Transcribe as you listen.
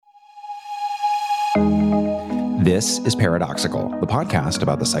This is Paradoxical, the podcast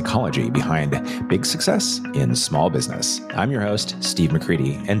about the psychology behind big success in small business. I'm your host, Steve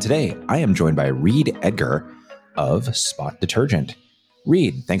McCready, and today I am joined by Reid Edgar of Spot Detergent.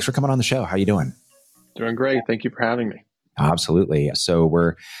 Reid, thanks for coming on the show. How are you doing? Doing great. Thank you for having me. Absolutely. So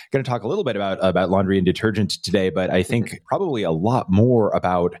we're going to talk a little bit about laundry and detergent today, but I think probably a lot more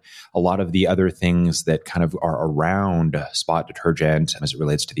about a lot of the other things that kind of are around Spot Detergent as it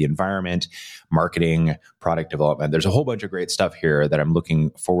relates to the environment, marketing, product development. There's a whole bunch of great stuff here that I'm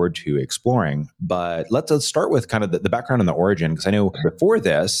looking forward to exploring. But let's start with kind of the background and the origin, because I know before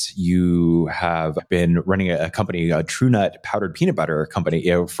this, you have been running a company, a True Nut powdered peanut butter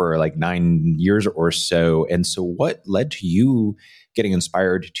company, for like 9 years or so. And so what led to you getting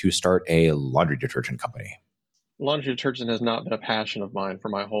inspired to start a laundry detergent company? Laundry detergent has not been a passion of mine for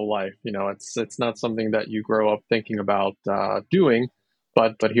my whole life. You know, it's not something that you grow up thinking about doing,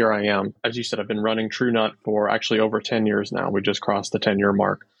 but here I am. As you said, I've been running True Nut for actually over 10 years now. We just crossed the 10-year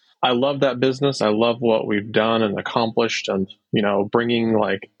mark. I love that business. I love what we've done and accomplished, and bringing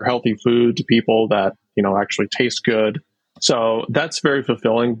like healthy food to people that actually taste good. So that's very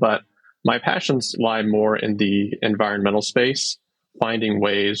fulfilling. But my passions lie more in the environmental space, finding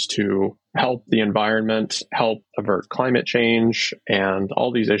ways to help the environment, help avert climate change, and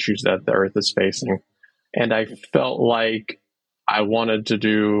all these issues that the Earth is facing. And I felt like I wanted to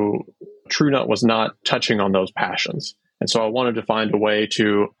do, True Nut was not touching on those passions. And so I wanted to find a way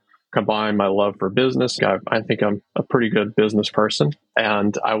to combine my love for business. I think I'm a pretty good business person,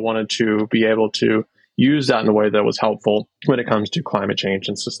 and I wanted to be able to use that in a way that was helpful when it comes to climate change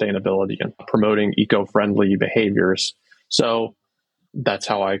and sustainability and promoting eco-friendly behaviors. So that's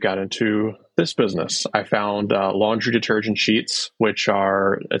how I got into this business. I found laundry detergent sheets, which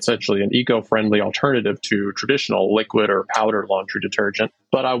are essentially an eco-friendly alternative to traditional liquid or powder laundry detergent.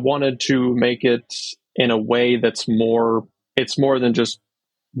 But I wanted to make it in a way it's more than just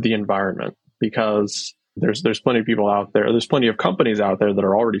the environment, because there's plenty of people out there, there's plenty of companies out there that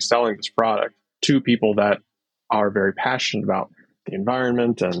are already selling this product to people that are very passionate about the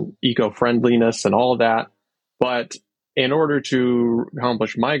environment and eco-friendliness and all of that. But in order to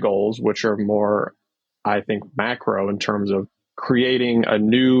accomplish my goals, which are more, I think, macro in terms of creating a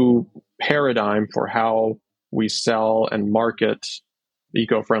new paradigm for how we sell and market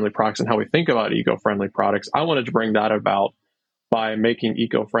eco-friendly products and how we think about eco-friendly products, I wanted to bring that about by making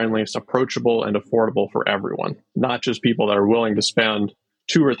eco-friendliness approachable and affordable for everyone, not just people that are willing to spend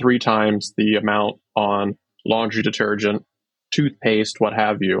 2 or 3 times the amount on laundry detergent, toothpaste, what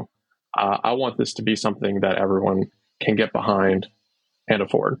have you. I want this to be something that everyone can get behind and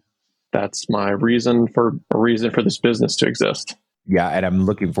afford. That's my reason for this business to exist. Yeah, and I'm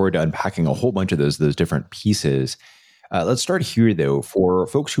looking forward to unpacking a whole bunch of those different pieces. Let's start here, though. For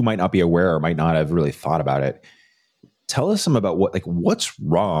folks who might not be aware or might not have really thought about it, tell us some about what's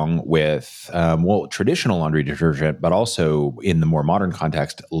wrong with traditional laundry detergent, but also in the more modern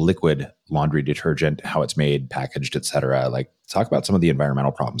context, liquid laundry detergent, how it's made, packaged, et cetera. Talk about some of the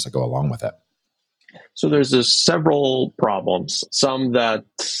environmental problems that go along with it. So there's several problems, some that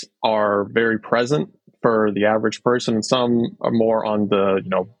are very present for the average person, and some are more on the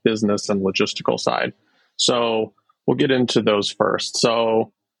business and logistical side. So we'll get into those first.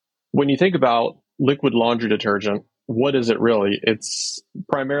 So when you think about liquid laundry detergent, what is it really? It's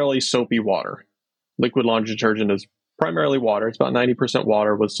primarily soapy water. Liquid laundry detergent is primarily water. It's about 90%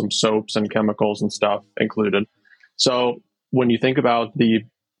 water with some soaps and chemicals and stuff included. So when you think about the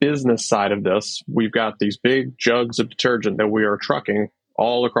business side of this, we've got these big jugs of detergent that we are trucking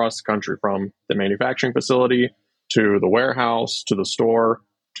all across the country, from the manufacturing facility to the warehouse to the store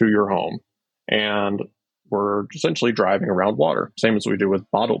to your home. And we're essentially driving around water, same as we do with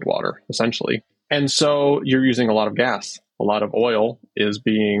bottled water, essentially. And so you're using a lot of gas. A lot of oil is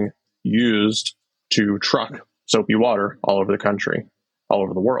being used to truck soapy water all over the country, all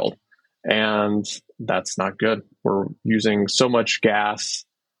over the world. And that's not good. We're using so much gas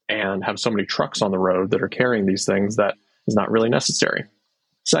and have so many trucks on the road that are carrying these things that is not really necessary.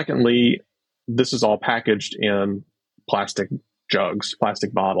 Secondly, this is all packaged in plastic jugs,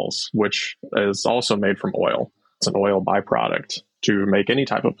 plastic bottles, which is also made from oil. It's an oil byproduct to make any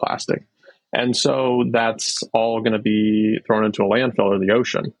type of plastic. And so that's all going to be thrown into a landfill or the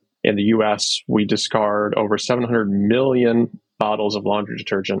ocean. In the US, we discard over 700 million bottles of laundry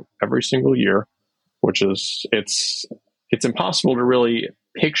detergent every single year, which is, it's impossible to really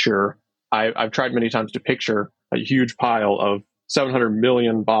picture. I've tried many times to picture a huge pile of 700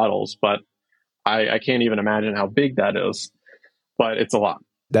 million bottles, but I can't even imagine how big that is, but it's a lot.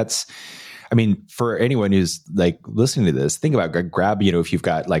 I mean, for anyone who's like listening to this, think about grab, if you've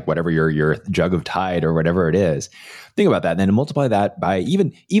got like whatever your jug of Tide or whatever it is, think about that, and then multiply that by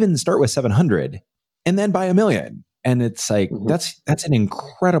even start with 700 and then by 1,000,000. And it's like, that's an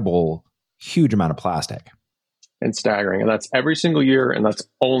incredible, huge amount of plastic. And staggering. And that's every single year. And that's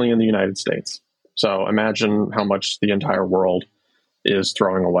only in the United States. So imagine how much the entire world is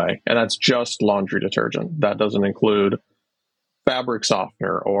throwing away. And that's just laundry detergent. That doesn't include fabric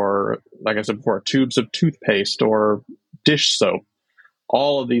softener or, like I said before, tubes of toothpaste or dish soap.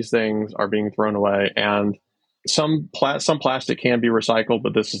 All of these things are being thrown away. And some plastic can be recycled,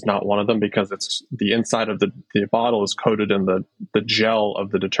 but this is not one of them because it's the inside of the bottle is coated in the gel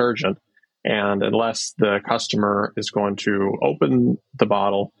of the detergent. And unless the customer is going to open the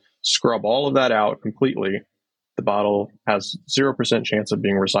bottle, scrub all of that out completely, the bottle has 0% chance of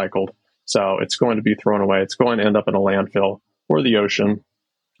being recycled. So it's going to be thrown away. It's going to end up in a landfill or the ocean.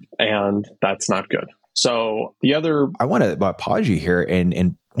 And that's not good. So I want to pause you here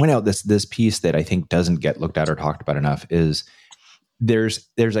and point out this piece that I think doesn't get looked at or talked about enough is there's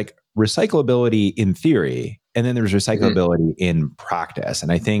like recyclability in theory, and then there's recyclability in practice.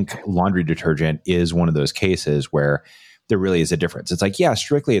 And I think laundry detergent is one of those cases where there really is a difference. It's like, yeah,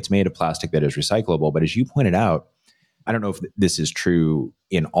 strictly it's made of plastic that is recyclable. But as you pointed out, I don't know if this is true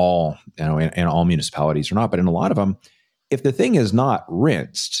in all, in all municipalities or not, but in a lot of them, if the thing is not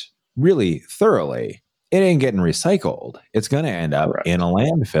rinsed really thoroughly, it ain't getting recycled. It's going to end up in a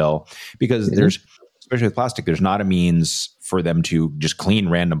landfill because there's, especially with plastic, there's not a means for them to just clean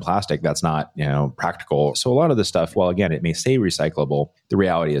random plastic. That's not, practical. So a lot of this stuff, while again, it may say recyclable, the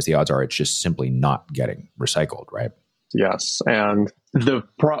reality is the odds are it's just simply not getting recycled, right? Yes. And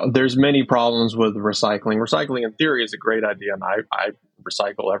there's many problems with recycling. Recycling in theory is a great idea. And I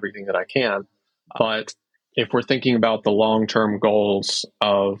recycle everything that I can. But if we're thinking about the long-term goals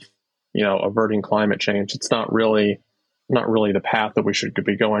of, averting climate change, it's not really the path that we should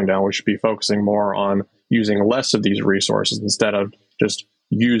be going down. We should be focusing more on using less of these resources instead of just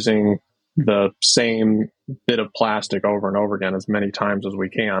using the same bit of plastic over and over again as many times as we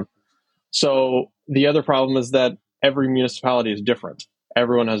can. So the other problem is that every municipality is different.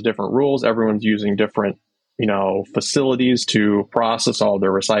 Everyone has different rules. Everyone's using different, facilities to process all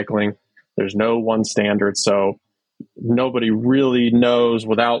their recycling. There's no one standard. So nobody really knows,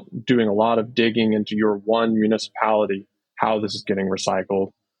 without doing a lot of digging into your one municipality, how this is getting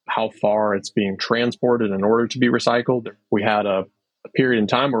recycled, how far it's being transported in order to be recycled. We had a period in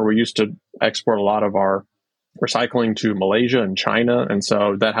time where we used to export a lot of our recycling to Malaysia and China. And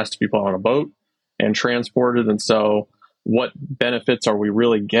so that has to be put on a boat and transported. And so what benefits are we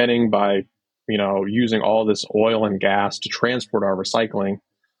really getting by, using all this oil and gas to transport our recycling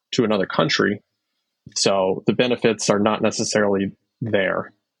to another country? So the benefits are not necessarily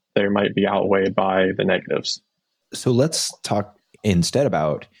there. They might be outweighed by the negatives. So let's talk instead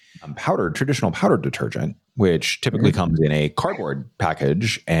about traditional powder detergent, which typically comes in a cardboard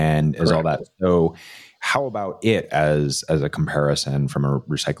package and is all that. So how about it as a comparison from a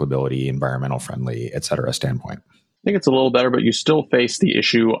recyclability, environmental friendly, et cetera standpoint? I think it's a little better, but you still face the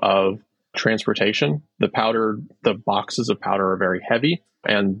issue of transportation. The boxes of powder are very heavy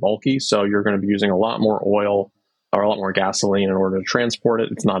and bulky, so you're going to be using a lot more oil or a lot more gasoline in order to transport it.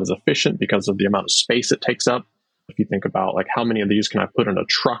 It's not as efficient because of the amount of space it takes up. If you think about like how many of these can I put in a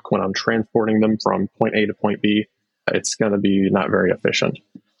truck when I'm transporting them from point A to point B, it's going to be not very efficient.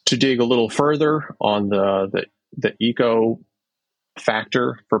 To dig a little further on the eco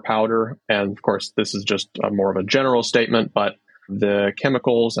factor for powder, and of course this is just more of a general statement, but the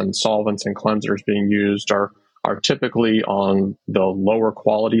chemicals and solvents and cleansers being used are typically on the lower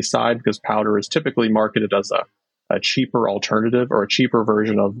quality side because powder is typically marketed as a cheaper alternative or a cheaper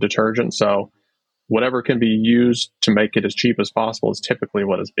version of detergent. So whatever can be used to make it as cheap as possible is typically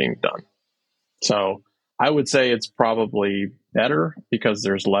what is being done. So I would say it's probably better because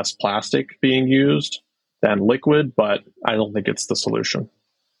there's less plastic being used than liquid, but I don't think it's the solution.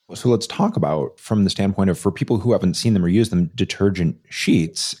 So let's talk about, from the standpoint of, for people who haven't seen them or used them, detergent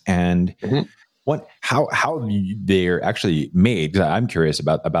sheets and how they're actually made. Because I'm curious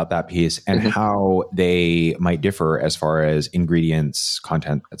about that piece and how they might differ as far as ingredients,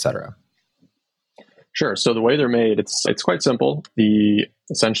 content, et cetera. Sure. So the way they're made, it's quite simple.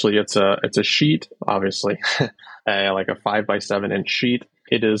 Essentially it's a sheet, obviously, like a 5x7 inch sheet.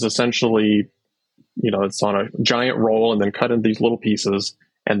 It is essentially, it's on a giant roll and then cut into these little pieces.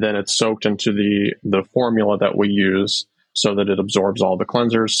 And then it's soaked into the formula that we use so that it absorbs all the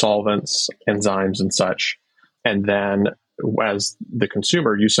cleansers, solvents, enzymes, and such. And then as the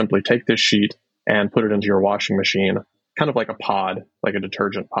consumer, you simply take this sheet and put it into your washing machine, kind of like a pod, like a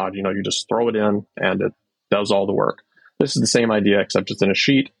detergent pod. You just throw it in and it does all the work. This is the same idea, except it's in a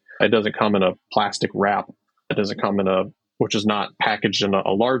sheet. It doesn't come in a plastic wrap. It doesn't come in which is not packaged in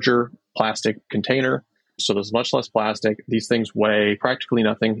a larger plastic container. So there's much less plastic. These things weigh practically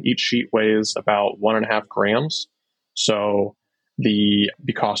nothing. Each sheet weighs about 1.5 grams. So the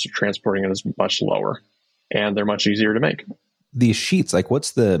cost of transporting it is much lower, and they're much easier to make. These sheets, like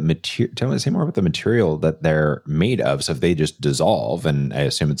what's the material? Tell me, say more about the material that they're made of. So if they just dissolve, and I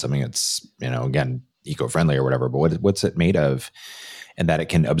assume it's something that's, again, eco-friendly or whatever, but what's it made of, and that it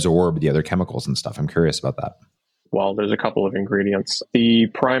can absorb the other chemicals and stuff? I'm curious about that. Well, there's a couple of ingredients. The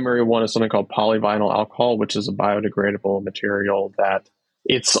primary one is something called polyvinyl alcohol, which is a biodegradable material that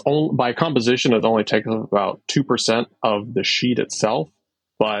by composition, it only takes about 2% of the sheet itself,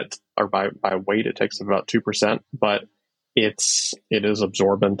 or by weight, it takes about 2%, but it is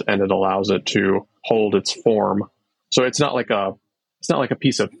absorbent and it allows it to hold its form. So it's not like a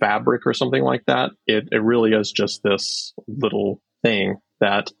piece of fabric or something like that. It really is just this little thing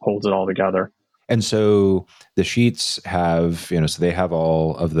that holds it all together. And so the sheets have, so they have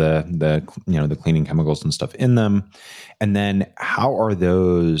all of the cleaning chemicals and stuff in them. And then how are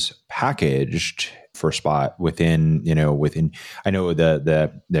those packaged for Spot within, I know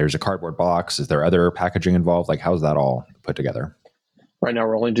there's a cardboard box. Is there other packaging involved? Like, how's that all put together? Right now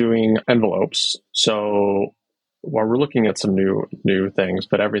we're only doing envelopes. So we're looking at some new things,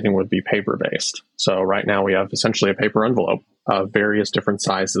 but everything would be paper based. So right now we have essentially a paper envelope of various different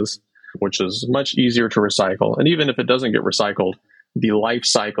sizes, which is much easier to recycle. And even if it doesn't get recycled, the life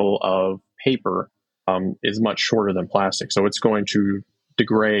cycle of paper is much shorter than plastic. So it's going to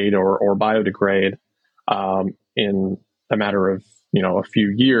degrade or biodegrade in a matter of a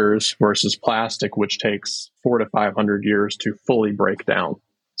few years versus plastic, which takes 400 to 500 years to fully break down.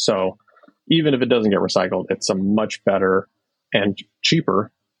 So even if it doesn't get recycled, it's a much better and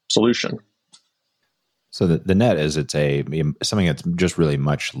cheaper solution. So the net is it's something that's just really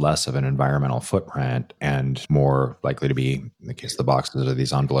much less of an environmental footprint and more likely to be, in the case of the boxes or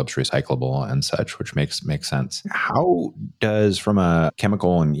these envelopes, recyclable and such, which makes sense. How does, from a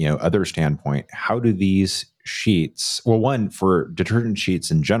chemical and other standpoint, how do these sheets, well, one, for detergent sheets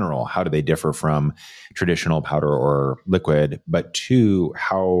in general, how do they differ from traditional powder or liquid? But two,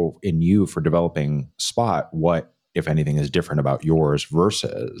 how for developing Spot, what, if anything, is different about yours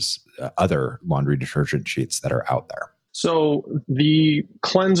versus other laundry detergent sheets that are out there? So the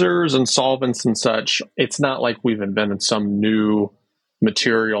cleansers and solvents and such, it's not like we've invented some new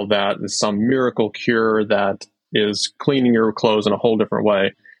material that is some miracle cure that is cleaning your clothes in a whole different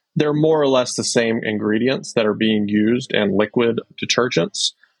way. They're more or less the same ingredients that are being used in liquid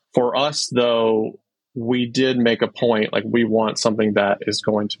detergents. For us, though, we did make a point, like we want something that is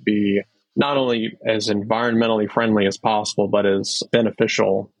going to be not only as environmentally friendly as possible, but as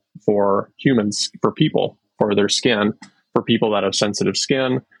beneficial for humans, for people, for their skin, for people that have sensitive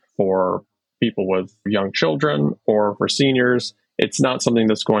skin, for people with young children, or for seniors. It's not something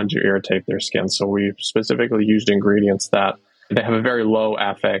that's going to irritate their skin. So we specifically used ingredients that they have a very low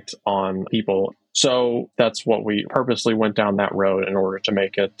affect on people. So that's what we purposely went down that road in order to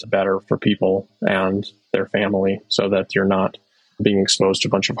make it better for people and their family, so that you're not being exposed to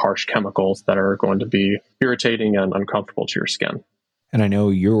a bunch of harsh chemicals that are going to be irritating and uncomfortable to your skin. And I know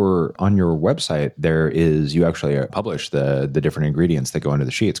on your website, you actually publish the different ingredients that go into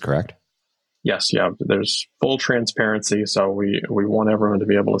the sheets, correct? Yes, yeah. There's full transparency. So we want everyone to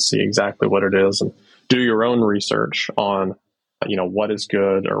be able to see exactly what it is and do your own research on, what is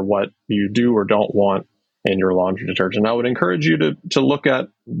good or what you do or don't want in your laundry detergent. I would encourage you to look at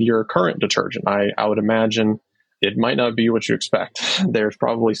your current detergent. I would imagine it might not be what you expect. There's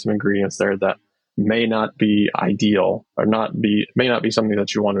probably some ingredients there that may not be ideal or may not be something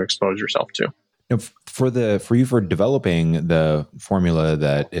that you want to expose yourself to. Now, for developing the formula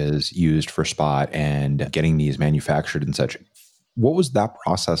that is used for Spot and getting these manufactured and such, what was that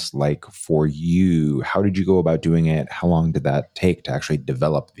process like for you? How did you go about doing it? How long did that take to actually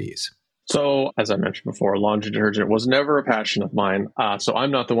develop these? So, as I mentioned before, laundry detergent was never a passion of mine. So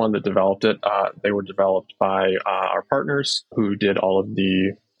I'm not the one that developed it. They were developed by our partners who did all of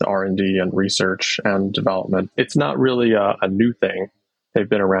the R&D and research and development. It's not really a new thing. They've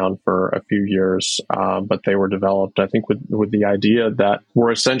been around for a few years, but they were developed, I think, with the idea that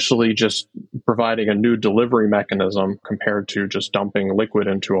we're essentially just providing a new delivery mechanism compared to just dumping liquid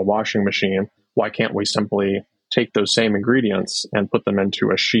into a washing machine. Why can't we simply take those same ingredients and put them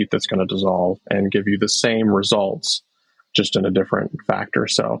into a sheet that's going to dissolve and give you the same results, just in a different factor?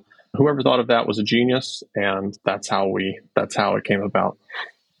 So whoever thought of that was a genius, and that's how it came about.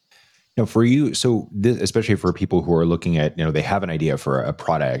 Now, for you, so this, especially for people who are looking at, they have an idea for a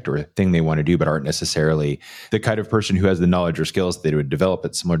product or a thing they want to do, but aren't necessarily the kind of person who has the knowledge or skills that would develop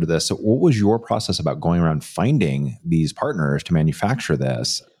it similar to this. So what was your process about going around finding these partners to manufacture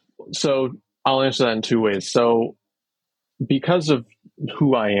this? So I'll answer that in two ways. So because of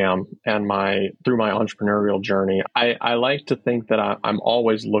who I am and through my entrepreneurial journey, I like to think that I'm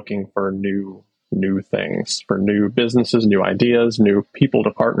always looking for new things, for new businesses, new ideas, new people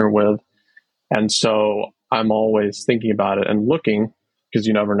to partner with. And so I'm always thinking about it and looking, because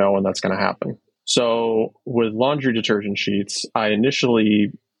you never know when that's going to happen. So with laundry detergent sheets, I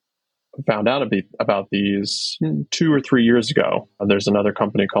initially found out about these 2 or 3 years ago. There's another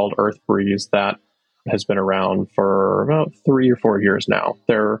company called Earth Breeze that has been around for about 3 or 4 years now.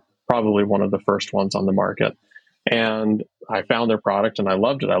 They're probably one of the first ones on the market. And I found their product and I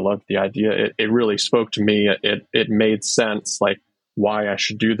loved it. I loved the idea. It really spoke to me. It made sense, like why I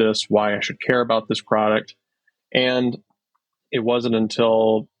should do this, why I should care about this product. And it wasn't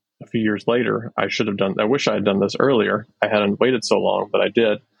until a few years later, I wish I had done this earlier. I hadn't waited so long, but I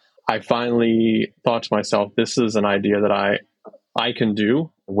did. I finally thought to myself, this is an idea that I can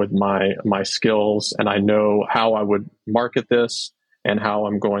do with my skills, and I know how I would market this and how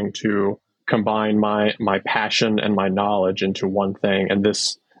I'm going to combine my passion and my knowledge into one thing. And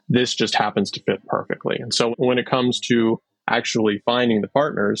this just happens to fit perfectly. And so when it comes to actually finding the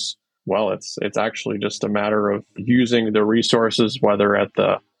partners, well, it's actually just a matter of using the resources, whether at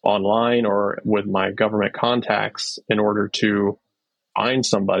the online or with my government contacts, in order to find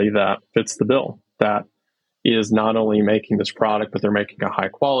somebody that fits the bill, that is not only making this product, but they're making a high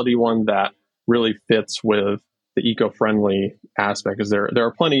quality one that really fits with the eco-friendly aspect. Because there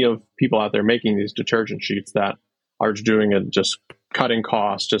are plenty of people out there making these detergent sheets that are doing it just cutting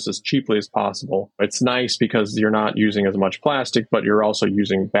costs just as cheaply as possible. It's nice because you're not using as much plastic, but you're also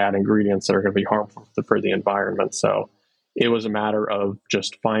using bad ingredients that are going to be harmful for the environment. So it was a matter of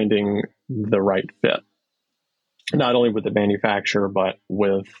just finding the right fit, not only with the manufacturer, but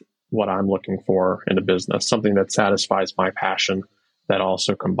with what I'm looking for in a business, something that satisfies my passion, that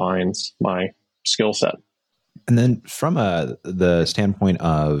also combines my skill set. And then from the standpoint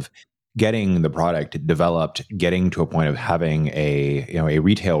of getting the product developed, getting to a point of having a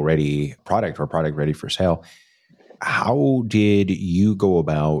retail ready product or product ready for sale, how did you go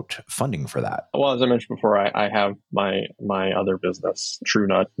about funding for that? Well, as I mentioned before, I have my other business,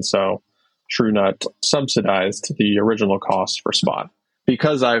 TrueNut, and so TrueNut subsidized the original cost for Spot.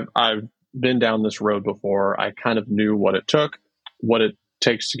 Because I've been down this road before, I kind of knew what it took, what it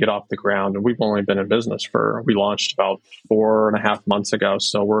takes to get off the ground. And we've only been in business we launched about 4.5 months ago.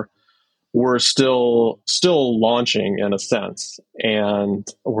 So we're still launching in a sense, and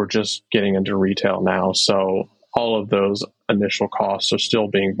we're just getting into retail now. So all of those initial costs are still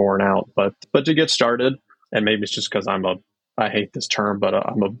being borne out. But to get started, and maybe it's just because I hate this term, but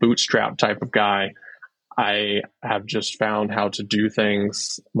I'm a bootstrap type of guy. I have just found how to do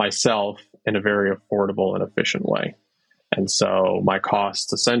things myself in a very affordable and efficient way. And so my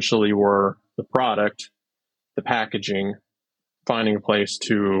costs essentially were the product, the packaging, finding a place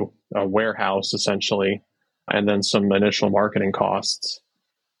a warehouse essentially, and then some initial marketing costs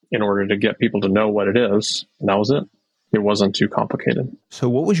in order to get people to know what it is. And that was it. It wasn't too complicated. So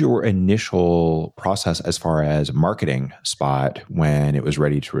what was your initial process as far as marketing Spot when it was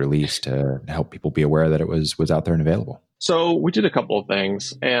ready to release, to help people be aware that it was out there and available? So we did a couple of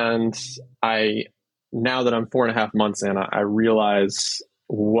things, and now that I'm 4.5 months in, I realize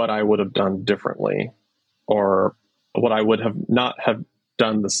what I would have done differently, or what I would have not have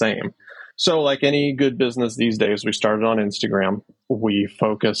done the same. So like any good business these days, we started on Instagram. We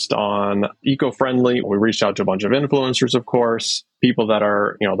focused on eco-friendly. We reached out to a bunch of influencers, of course, people that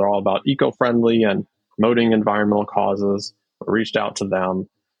are, they're all about eco-friendly and promoting environmental causes. We reached out to them,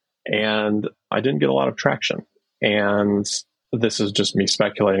 and I didn't get a lot of traction. And this is just me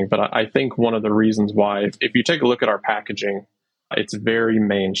speculating, but I think one of the reasons why, if you take a look at our packaging, it's very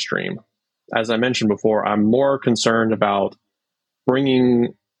mainstream. As I mentioned before, I'm more concerned about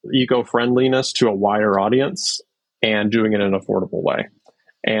bringing eco-friendliness to a wider audience and doing it in an affordable way.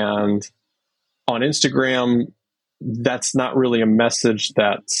 And on Instagram, that's not really a message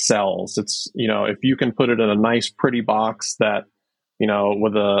that sells. It's, if you can put it in a nice, pretty box that,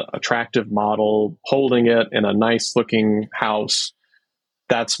 with a attractive model holding it in a nice looking house,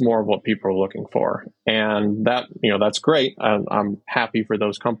 that's more of what people are looking for. And that, that's great. I'm happy for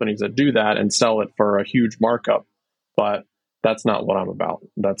those companies that do that and sell it for a huge markup, but that's not what I'm about.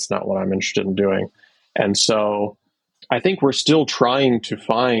 That's not what I'm interested in doing. And so I think we're still trying to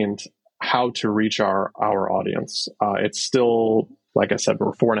find how to reach our audience. It's still Like I said,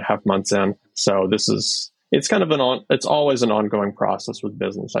 we're 4.5 months in. So it's kind of it's always an ongoing process with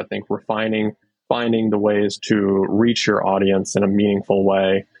business. I think finding the ways to reach your audience in a meaningful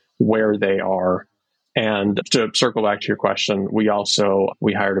way where they are. And to circle back to your question, we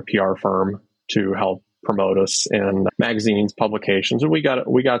hired a PR firm to help promote us in magazines, publications, and we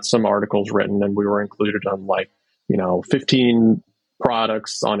got some articles written, and we were included on 15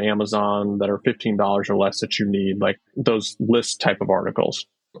 products on Amazon that are $15 or less that you need, like those list type of articles,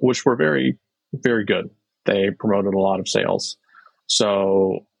 which were very, very good. They promoted a lot of sales.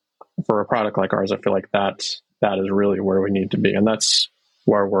 So for a product like ours, I feel like that is really where we need to be. And that's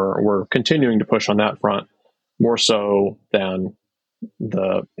where we're continuing to push on that front more so than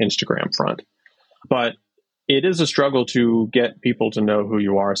the Instagram front. But it is a struggle to get people to know who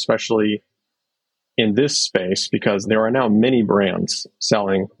you are, especially in this space, because there are now many brands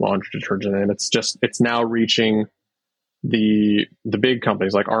selling laundry detergent, and it's now reaching the big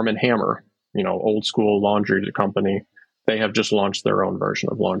companies like Arm & Hammer, old school laundry company. They have just launched their own version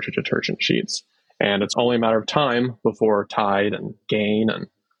of laundry detergent sheets. And it's only a matter of time before Tide and Gain and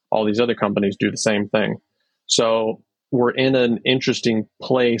all these other companies do the same thing. So we're in an interesting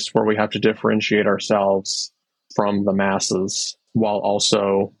place where we have to differentiate ourselves from the masses while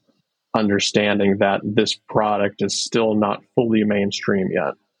also understanding that this product is still not fully mainstream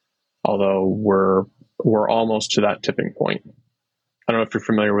yet, although we're almost to that tipping point. I don't know if you're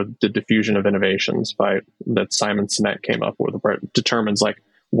familiar with the diffusion of innovations that Simon Sinek came up with, where it determines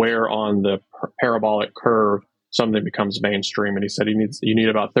where on the parabolic curve something becomes mainstream. And he said you need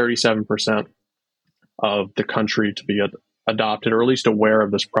about 37% of the country to be adopted or at least aware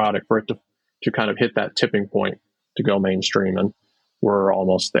of this product for it to kind of hit that tipping point to go mainstream. And we're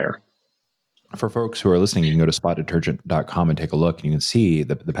almost there. For folks who are listening, you can go to spotdetergent.com and take a look, and you can see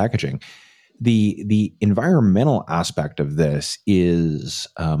the packaging. The environmental aspect of this is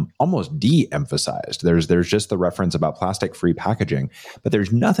almost de-emphasized. There's just the reference about plastic-free packaging, but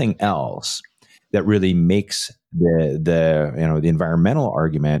there's nothing else that really makes the environmental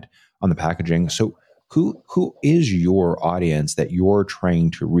argument on the packaging. So who is your audience that you're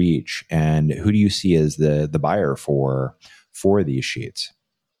trying to reach, and who do you see as the buyer for these sheets?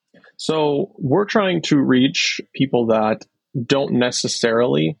 So we're trying to reach people that don't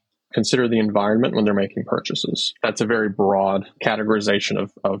necessarily consider the environment when they're making purchases. That's a very broad categorization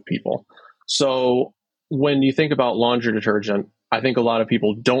of people. So when you think about laundry detergent, I think a lot of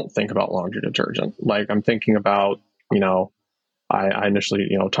people don't think about laundry detergent. Like I'm thinking about, I initially,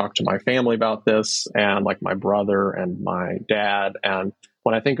 talked to my family about this, and like my brother and my dad. And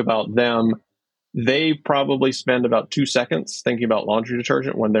when I think about them, they probably spend about 2 seconds thinking about laundry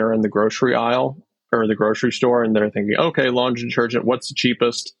detergent when they're in the grocery aisle or the grocery store, and they're thinking, okay, laundry detergent, what's the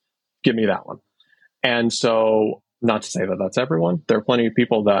cheapest? Give me that one. And so, not to say that that's everyone. There are plenty of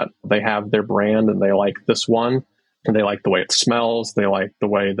people that they have their brand and they like this one, and they like the way it smells. They like the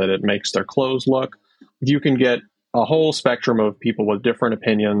way that it makes their clothes look. You can get a whole spectrum of people with different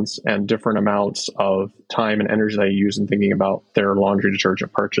opinions and different amounts of time and energy they use in thinking about their laundry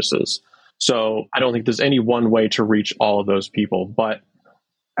detergent purchases. So I don't think there's any one way to reach all of those people. But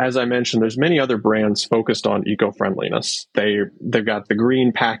as I mentioned, there's many other brands focused on eco-friendliness. They've got the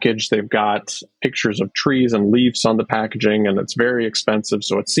green package. They've got pictures of trees and leaves on the packaging, and it's very expensive.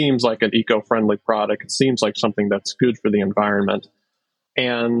 So it seems like an eco-friendly product. It seems like something that's good for the environment.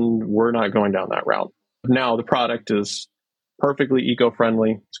 And we're not going down that route. Now, the product is perfectly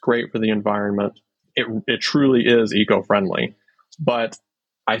eco-friendly. It's great for the environment. It truly is eco-friendly. But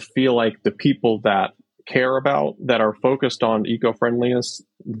I feel like the people that care about, that are focused on eco-friendliness,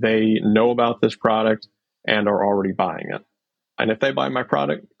 they know about this product and are already buying it. And if they buy my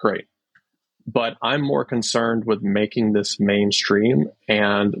product, great. But I'm more concerned with making this mainstream.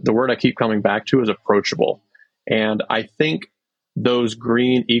 And the word I keep coming back to is approachable. And I think those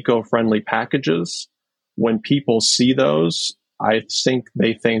green eco-friendly packages, when people see those, I think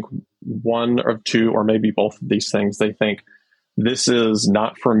they think one or two, or maybe both of these things. They think, this is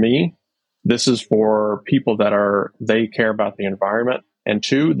not for me. This is for people they care about the environment. And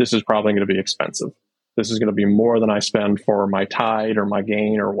two, this is probably going to be expensive. This is going to be more than I spend for my Tide or my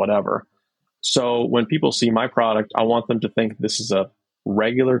Gain or whatever. So when people see my product, I want them to think this is a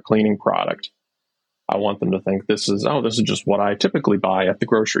regular cleaning product. I want them to think this is just what I typically buy at the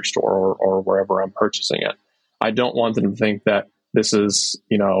grocery store or wherever I'm purchasing it. I don't want them to think that this is,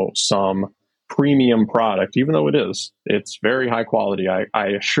 some premium product, even though it is. It's very high quality, I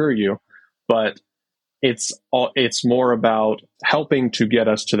assure you. But it's more about helping to get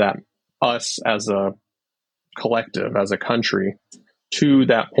us to that, us as a collective, as a country, to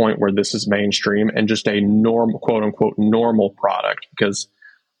that point where this is mainstream and just a normal, quote unquote, normal product. Because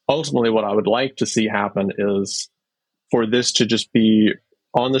ultimately what I would like to see happen is for this to just be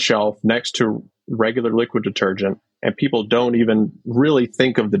on the shelf next to regular liquid detergent, and people don't even really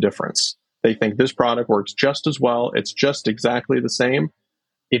think of the difference. They think this product works just as well. It's just exactly the same.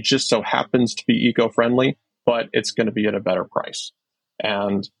 It just so happens to be eco-friendly, but it's going to be at a better price.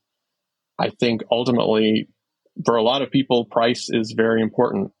 And I think ultimately, for a lot of people, price is very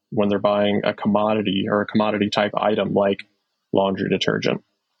important when they're buying a commodity or a commodity type item like laundry detergent.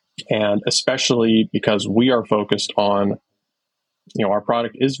 And especially because we are focused on, our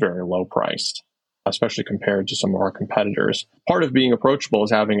product is very low priced, especially compared to some of our competitors. Part of being approachable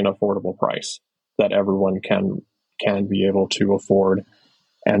is having an affordable price that everyone can be able to afford.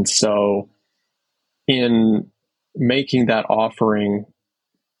 And so in making that offering,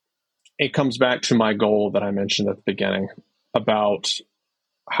 it comes back to my goal that I mentioned at the beginning about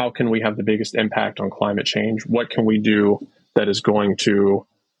how can we have the biggest impact on climate change? What can we do that is going to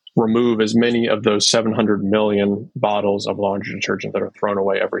remove as many of those 700 million bottles of laundry detergent that are thrown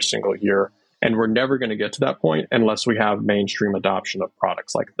away every single year? And we're never going to get to that point unless we have mainstream adoption of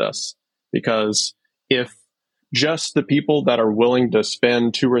products like this. Because if just the people that are willing to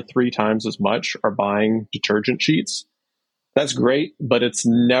spend 2 or 3 times as much are buying detergent sheets, that's great, but it's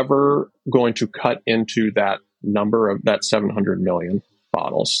never going to cut into that number of that 700 million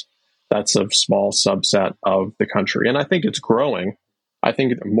bottles. That's a small subset of the country. And I think it's growing. I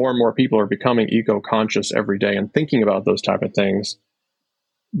think more and more people are becoming eco-conscious every day and thinking about those type of things,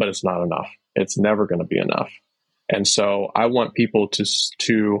 but it's not enough. It's never going to be enough. And so I want people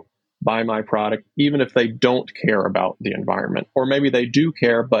to buy my product, even if they don't care about the environment, or maybe they do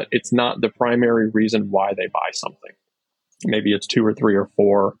care, but it's not the primary reason why they buy something. Maybe it's 2 or 3 or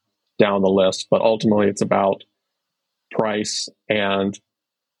 4 down the list, but ultimately it's about price and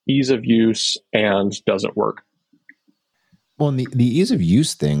ease of use and does it work? Well, and the ease of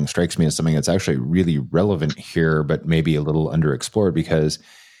use thing strikes me as something that's actually really relevant here, but maybe a little underexplored, because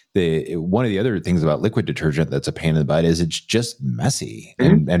one of the other things about liquid detergent that's a pain in the butt is it's just messy,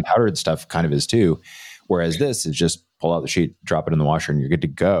 and powdered stuff kind of is too. Whereas this is just pull out the sheet, drop it in the washer, and you're good to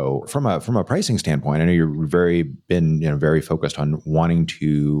go. From a pricing standpoint, I know you're very focused on wanting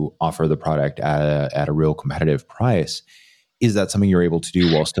to offer the product at a real competitive price. Is that something you're able to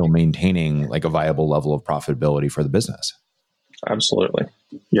do while still maintaining like a viable level of profitability for the business? Absolutely.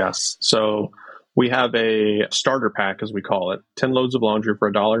 Yes. So we have a starter pack, as we call it, 10 loads of laundry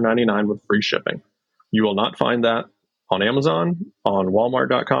for $1.99 with free shipping. You will not find that on Amazon, on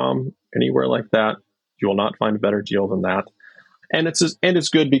Walmart.com, anywhere like that. You will not find a better deal than that. And it's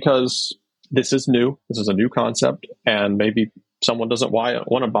good because this is new. This is a new concept. And maybe someone doesn't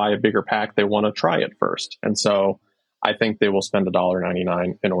want to buy a bigger pack. They want to try it first. And so I think they will spend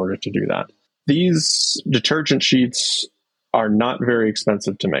 $1.99 in order to do that. These detergent sheets are not very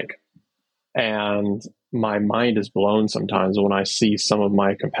expensive to make. And my mind is blown sometimes when I see some of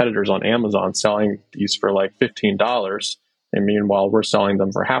my competitors on Amazon selling these for like $15. And meanwhile, we're selling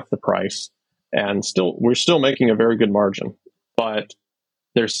them for half the price. And we're still making a very good margin. But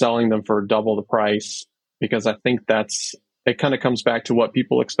they're selling them for double the price because I think it kind of comes back to what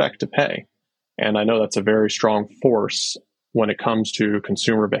people expect to pay. And I know that's a very strong force when it comes to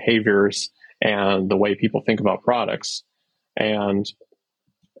consumer behaviors and the way people think about products. And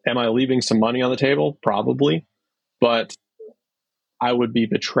am I leaving some money on the table? Probably. But I would be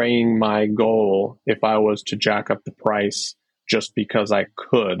betraying my goal if I was to jack up the price just because I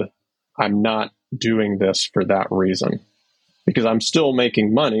could. I'm not doing this for that reason. Because I'm still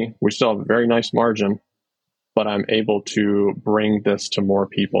making money. We still have a very nice margin. But I'm able to bring this to more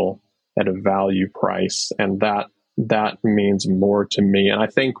people at a value price. And that means more to me. And I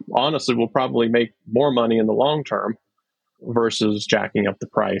think, honestly, we'll probably make more money in the long term versus jacking up the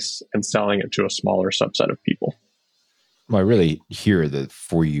price and selling it to a smaller subset of people. Well, I really hear that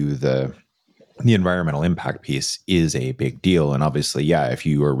for you, the environmental impact piece is a big deal. And obviously, yeah, if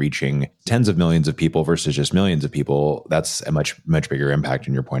you are reaching tens of millions of people versus just millions of people, that's a much, much bigger impact.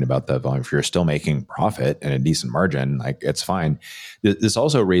 In your point about the volume, if you're still making profit and a decent margin, like it's fine. This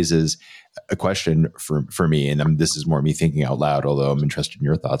also raises a question for me, and this is more me thinking out loud, although I'm interested in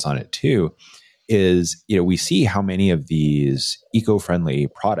your thoughts on it too, is, we see how many of these eco-friendly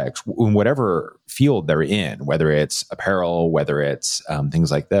products in whatever field they're in, whether it's apparel, whether it's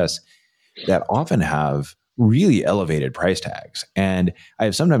things like this, that often have really elevated price tags. And I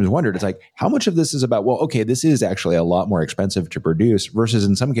have sometimes wondered, it's like, how much of this is about, well, okay, this is actually a lot more expensive to produce, versus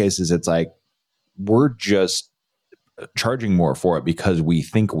in some cases, it's like, we're just charging more for it because we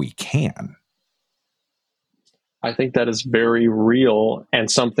think we can. I think that is very real and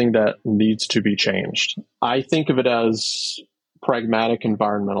something that needs to be changed. I think of it as pragmatic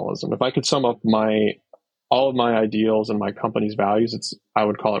environmentalism. If I could sum up all of my ideals and my company's values, I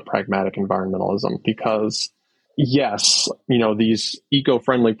would call it pragmatic environmentalism, because yes, these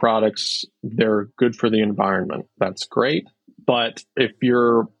eco-friendly products, they're good for the environment. That's great. But if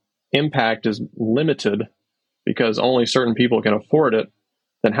your impact is limited because only certain people can afford it,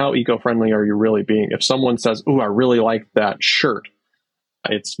 then how eco-friendly are you really being? If someone says, "Ooh, I really like that shirt.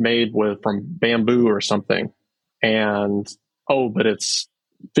 It's made from bamboo or something," and but it's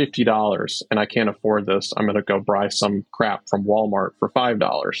 $50 and I can't afford this, I'm going to go buy some crap from Walmart for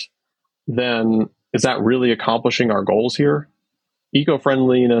 $5. Then is that really accomplishing our goals here?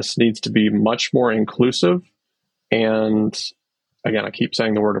 Eco-friendliness needs to be much more inclusive. And again, I keep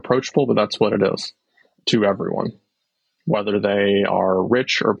saying the word approachable, but that's what it is to everyone. Whether they are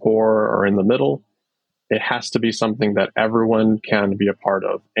rich or poor or in the middle, it has to be something that everyone can be a part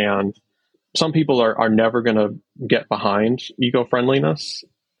of. And some people are never going to get behind eco-friendliness,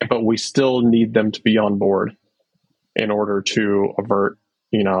 but we still need them to be on board in order to avert,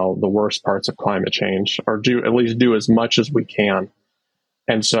 the worst parts of climate change, or at least do as much as we can.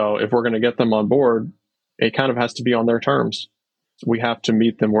 And so if we're going to get them on board, it kind of has to be on their terms. We have to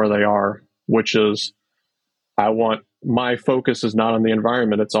meet them where they are, which is, my focus is not on the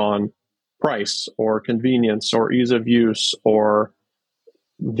environment, it's on price or convenience or ease of use or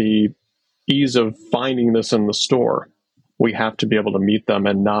the ease of finding this in the store. We have to be able to meet them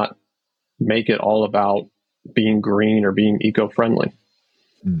and not make it all about being green or being eco-friendly.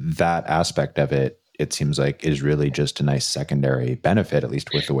 That aspect of it seems like is really just a nice secondary benefit, at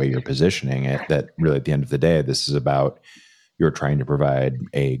least with the way you're positioning it, that really at the end of the day, this is about you're trying to provide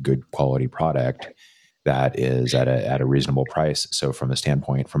a good quality product that is at a reasonable price. So from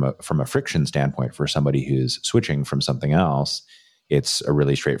a friction standpoint, for somebody who's switching from something else, it's a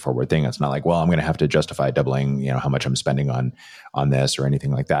really straightforward thing. It's not like, well, I'm going to have to justify doubling, how much I'm spending on this or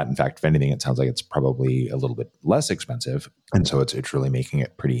anything like that. In fact, if anything, it sounds like it's probably a little bit less expensive. And so it's really making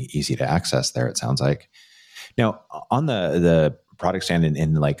it pretty easy to access there, it sounds like. Now, on the product stand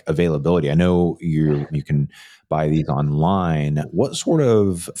and like availability, I know you can buy these online. What sort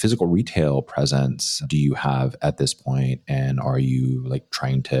of physical retail presence do you have at this point, and are you like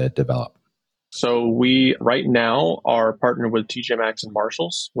trying to develop? So we right now are partnered with TJ Maxx and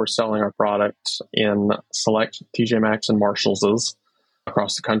Marshalls. We're selling our products in select TJ Maxx and Marshalls's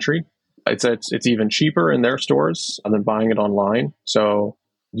across the country. It's even cheaper in their stores than buying it online. So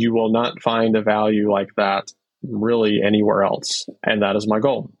you will not find a value like that really anywhere else. And that is my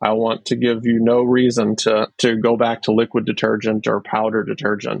goal. I want to give you no reason to go back to liquid detergent or powder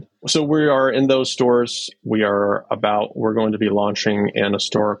detergent. So we are in those stores. We're going to be launching in a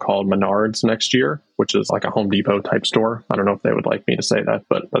store called Menards next year, which is like a Home Depot type store. I don't know if they would like me to say that,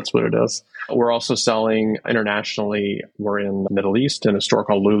 but that's what it is. We're also selling internationally. We're in the Middle East in a store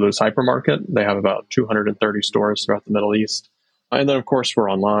called Lulu's Hypermarket. They have about 230 stores throughout the Middle East. And then, of course,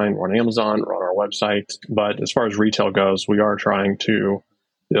 we're online, we're on Amazon, we're on our website. But as far as retail goes, we are trying to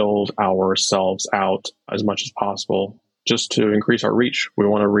build ourselves out as much as possible just to increase our reach. We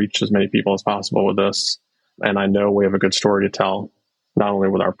want to reach as many people as possible with this. And I know we have a good story to tell, not only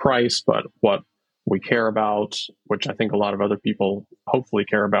with our price, but what we care about, which I think a lot of other people hopefully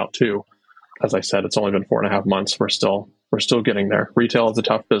care about too. As I said, it's only been 4.5 months. We're still getting there. Retail is a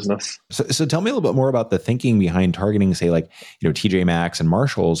tough business. So tell me a little bit more about the thinking behind targeting, say, like, TJ Maxx and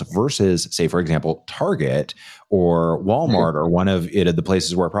Marshalls versus, say, for example, Target or Walmart, or one of the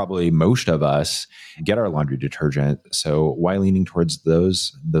places where probably most of us get our laundry detergent. So why leaning towards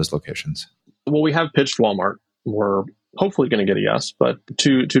those locations? Well, we have pitched Walmart. We're hopefully going to get a yes, but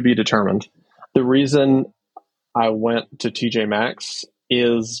to be determined. The reason I went to TJ Maxx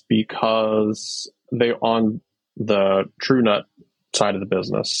is because they on the True Nut side of the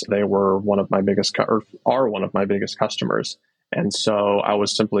business, they were one of my biggest are one of my biggest customers. And so I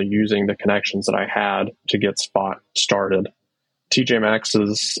was simply using the connections that I had to get Spot started. TJ Maxx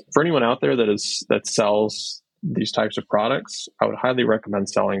is, for anyone out there that sells these types of products, I would highly recommend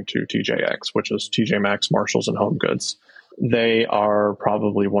selling to TJX, which is TJ Maxx, Marshalls, and Home Goods. They are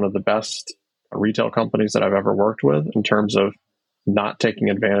probably one of the best retail companies that I've ever worked with in terms of not taking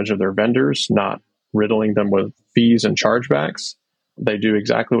advantage of their vendors, not riddling them with fees and chargebacks. They do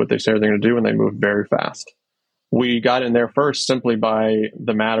exactly what they say they're going to do, and they move very fast. We got in there first simply by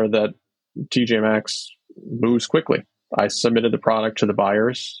the matter that TJ Maxx moves quickly. I submitted the product to the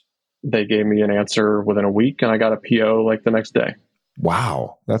buyers. They gave me an answer within a week, and I got a PO like the next day.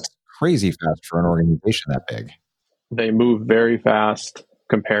 Wow, that's crazy fast for an organization that big. They move very fast.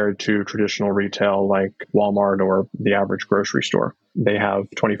 compared to traditional retail like Walmart or the average grocery store. They have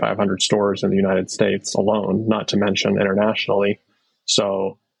 2,500 stores in the United States alone, not to mention internationally.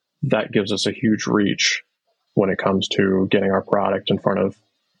 So that gives us a huge reach when it comes to getting our product in front of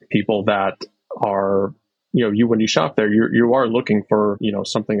people that are, when you shop there, you are looking for,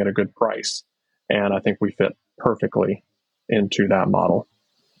 something at a good price. And I think we fit perfectly into that model.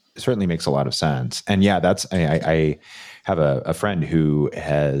 It certainly makes a lot of sense. And yeah, I have a friend who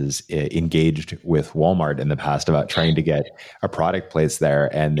has engaged with Walmart in the past about trying to get a product placed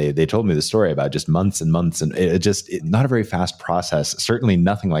there. And they told me the story about just months and months, and not a very fast process, certainly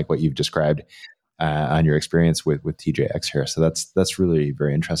nothing like what you've described on your experience with TJX here. So that's really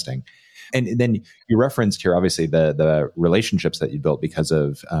very interesting. And then you referenced here, obviously, the relationships that you built because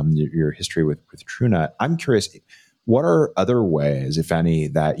of your history with TrueNut. I'm curious, what are other ways, if any,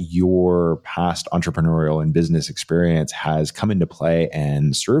 that your past entrepreneurial and business experience has come into play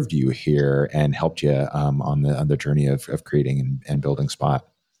and served you here and helped you on the journey of creating and building Spot?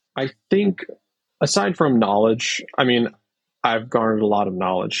 I think aside from knowledge, I've garnered a lot of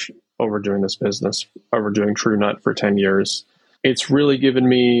knowledge over doing this business, over doing TrueNut for 10 years. It's really given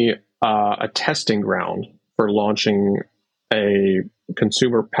me a testing ground for launching a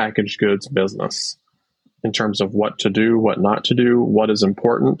consumer packaged goods business in terms of what to do, what not to do, what is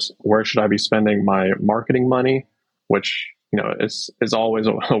important, where should I be spending my marketing money, which is always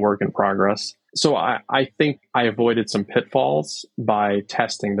a work in progress. So I think I avoided some pitfalls by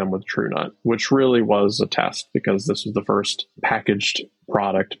testing them with TrueNut, which really was a test because this was the first packaged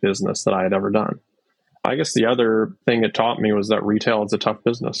product business that I had ever done. I guess the other thing it taught me was that retail is a tough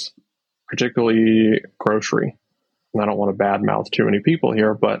business, particularly grocery. And I don't want to badmouth too many people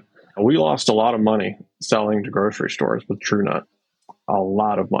here, but we lost a lot of money selling to grocery stores with TrueNut, a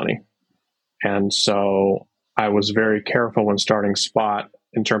lot of money. And so I was very careful when starting Spot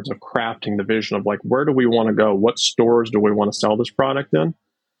in terms of crafting the vision of where do we want to go? What stores do we want to sell this product in?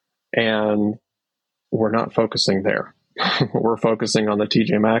 And we're not focusing there. We're focusing on the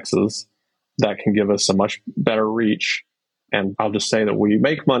TJ Maxx's that can give us a much better reach. And I'll just say that we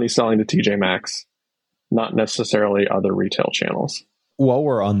make money selling to TJ Maxx, not necessarily other retail channels. While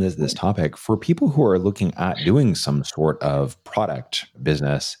we're on this topic, for people who are looking at doing some sort of product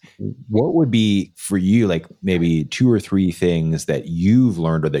business, what would be for you, maybe 2 or 3 things that you've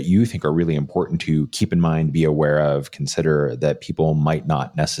learned or that you think are really important to keep in mind, be aware of, consider that people might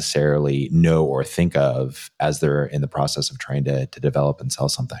not necessarily know or think of as they're in the process of trying to develop and sell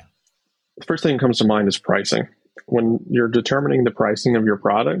something? The first thing that comes to mind is pricing. When you're determining the pricing of your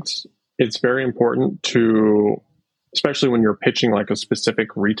products, it's very important to, especially when you're pitching a specific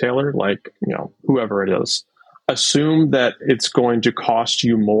retailer, whoever it is, assume that it's going to cost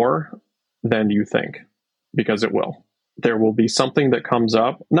you more than you think, because it will. There will be something that comes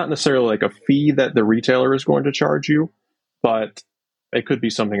up, not necessarily a fee that the retailer is going to charge you, but it could be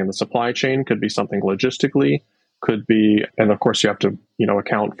something in the supply chain, could be something logistically, could be, and of course you have to,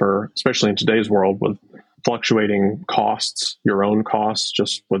 account for, especially in today's world with fluctuating costs, your own costs,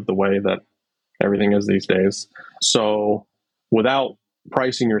 just with the way that everything is these days. So without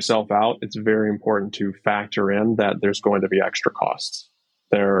pricing yourself out, it's very important to factor in that there's going to be extra costs.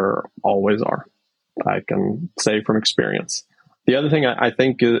 There always are. I can say from experience. The other thing I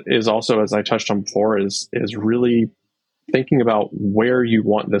think is also, as I touched on before, is really thinking about where you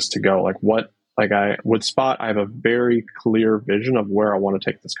want this to go. With Spot, I have a very clear vision of where I want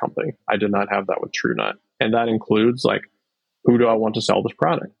to take this company. I did not have that with TrueNut. And that includes who do I want to sell this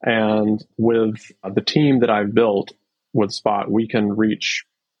product? And with the team that I've built with Spot, we can reach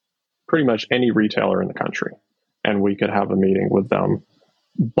pretty much any retailer in the country and we could have a meeting with them.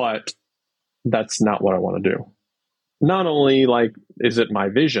 But that's not what I want to do. Not only is it my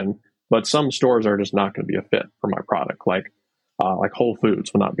vision, but some stores are just not going to be a fit for my product. Like Whole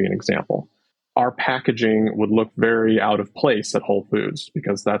Foods would not be an example. Our packaging would look very out of place at Whole Foods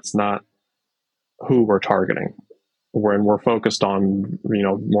because that's not who we're targeting. When we're focused on,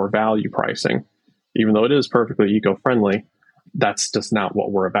 more value pricing, even though it is perfectly eco-friendly, that's just not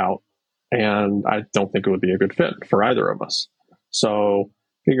what we're about. And I don't think it would be a good fit for either of us. So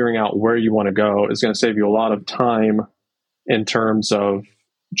figuring out where you want to go is going to save you a lot of time in terms of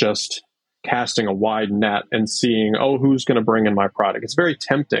just casting a wide net and seeing, who's going to bring in my product. It's very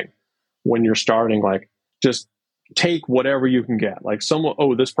tempting when you're starting, just take whatever you can get.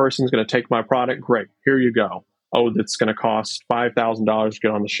 This person's going to take my product. Great. Here you go. That's going to cost $5,000 to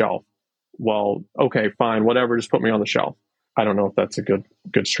get on the shelf. Well, okay, fine, whatever. Just put me on the shelf. I don't know if that's a good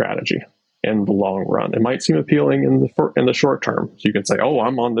strategy in the long run. It might seem appealing in the short term. So you can say,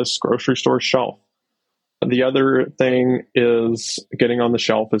 I'm on this grocery store shelf. The other thing is getting on the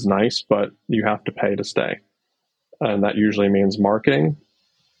shelf is nice, but you have to pay to stay. And that usually means marketing,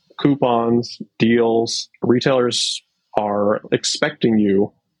 coupons, deals. Retailers are expecting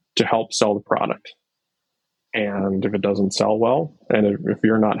you to help sell the product. And if it doesn't sell well, and if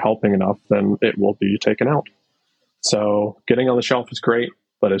you're not helping enough, then it will be taken out. So getting on the shelf is great,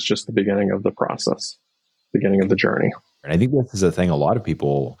 but it's just the beginning of the process, beginning of the journey. And I think this is a thing a lot of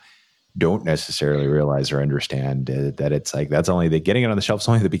people don't necessarily realize or understand, that it's like, that's only the getting it on the shelf is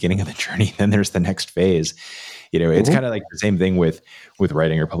only the beginning of the journey. Then there's the next phase. It's kind of like the same thing with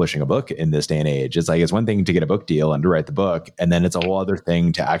writing or publishing a book in this day and age. It's like, it's one thing to get a book deal and to write the book, and then it's a whole other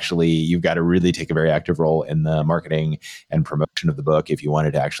thing to actually, you've got to really take a very active role in the marketing and promotion of the book if you want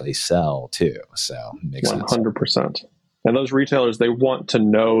it to actually sell too. So it makes 100%. sense. And those retailers, they want to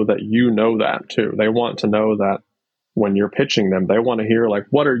know that you know that too. They want to know that when you're pitching them, they want to hear like,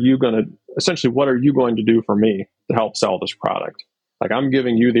 what are you going to do for me to help sell this product? Like, I'm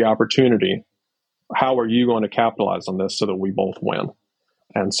giving you the opportunity. How are you going to capitalize on this so that we both win?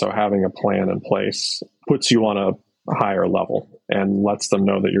 And so having a plan in place puts you on a higher level and lets them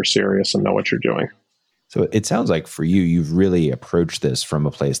know that you're serious and know what you're doing. So it sounds like for you, you've really approached this from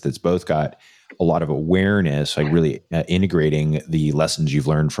a place that's both got a lot of awareness, like really integrating the lessons you've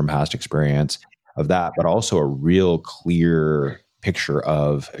learned from past experience of that, but also a real clear picture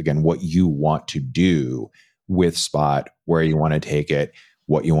of, again, what you want to do with Spot, where you want to take it,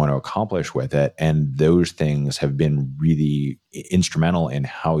 what you want to accomplish with it. And those things have been really instrumental in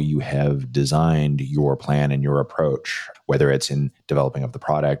how you have designed your plan and your approach, whether it's in developing of the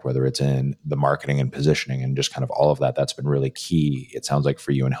product, whether it's in the marketing and positioning and just kind of all of that. That's been really key, it sounds like,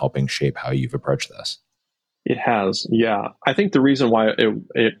 for you in helping shape how you've approached this. It has, yeah. I think the reason why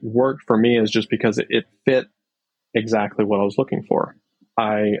it worked for me is just because it fit exactly what I was looking for.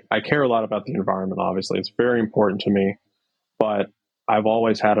 I care a lot about the environment, obviously. It's very important to me, but I've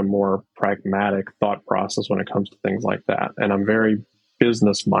always had a more pragmatic thought process when it comes to things like that. And I'm very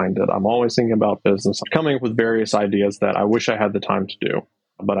business minded. I'm always thinking about business. I'm coming up with various ideas that I wish I had the time to do,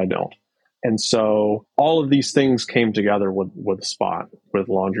 but I don't. And so all of these things came together with Spot, with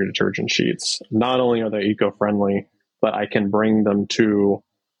laundry detergent sheets. Not only are they eco-friendly, but I can bring them to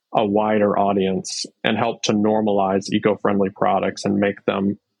a wider audience and help to normalize eco-friendly products and make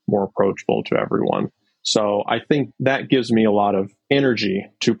them more approachable to everyone. So I think that gives me a lot of energy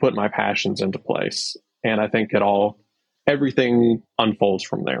to put my passions into place. And I think everything unfolds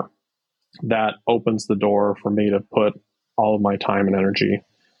from there. That opens the door for me to put all of my time and energy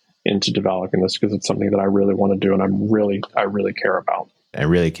into developing this, because it's something that I really want to do and I really care about. I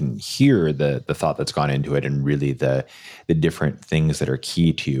really can hear the thought that's gone into it, and really the different things that are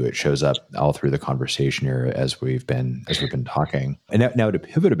key to you. It shows up all through the conversation here as we've been talking. And now to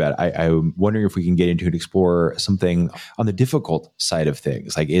pivot a bit, I'm wondering if we can get into and explore something on the difficult side of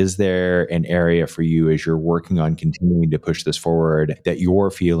things. Like, is there an area for you as you're working on continuing to push this forward that you're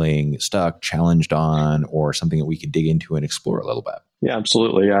feeling stuck, challenged on, or something that we could dig into and explore a little bit? Yeah,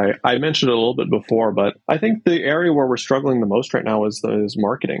 absolutely. I mentioned it a little bit before, but I think the area where we're struggling the most right now is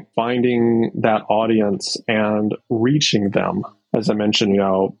marketing, finding that audience and reaching them. As I mentioned,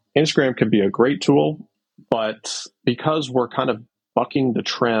 Instagram could be a great tool, but because we're kind of bucking the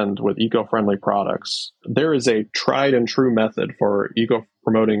trend with eco-friendly products, there is a tried and true method for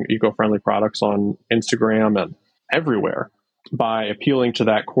promoting eco-friendly products on Instagram and everywhere, by appealing to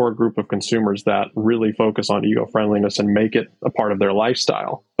that core group of consumers that really focus on eco-friendliness and make it a part of their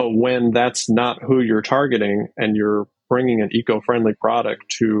lifestyle. But when that's not who you're targeting and you're bringing an eco-friendly product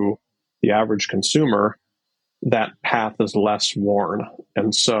to the average consumer, that path is less worn.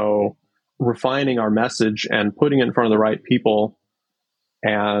 And so refining our message and putting it in front of the right people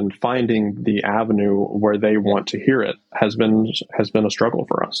and finding the avenue where they want to hear it has been a struggle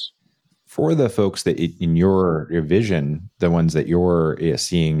for us. For the folks that in your vision, the ones that you're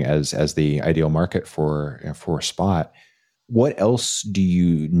seeing as the ideal market for Spot, what else do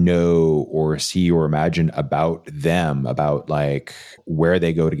you know or see or imagine about them, about like where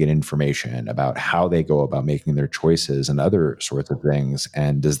they go to get information, about how they go about making their choices and other sorts of things?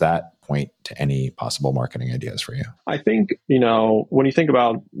 And does that point to any possible marketing ideas for you? I think, when you think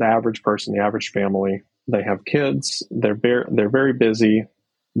about the average person, the average family, they have kids, they're very busy.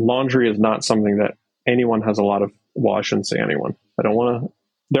 Laundry is not something that anyone has a lot of, well, I shouldn't say anyone.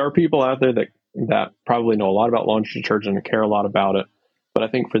 There are people out there that probably know a lot about laundry detergent and care a lot about it. But I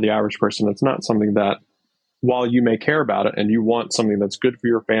think for the average person, it's not something that, while you may care about it and you want something that's good for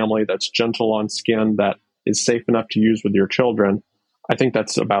your family, that's gentle on skin, that is safe enough to use with your children, I think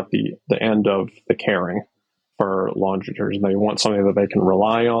that's about the end of the caring for laundry detergent. They want something that they can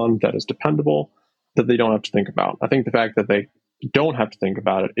rely on, that is dependable, that they don't have to think about. I think the fact that they don't have to think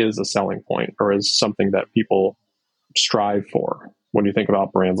about it is a selling point, or is something that people strive for. When you think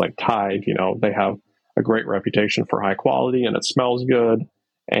about brands like Tide, they have a great reputation for high quality and it smells good.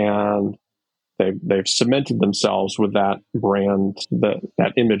 And they've cemented themselves with that brand,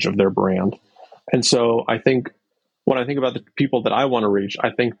 that image of their brand. And so I think when I think about the people that I want to reach, I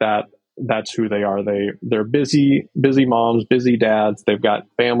think that that's who they are. They're busy moms, busy dads. They've got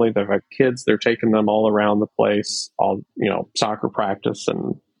family, they've got kids. They're taking them all around the place, all, soccer practice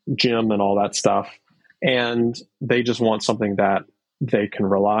and gym and all that stuff. And they just want something that they can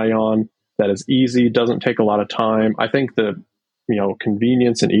rely on, that is easy, doesn't take a lot of time. I think the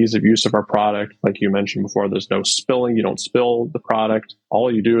convenience and ease of use of our product, like you mentioned before, there's no spilling. You don't spill the product.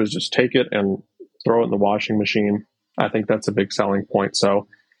 All you do is just take it and throw it in the washing machine. I think that's a big selling point. So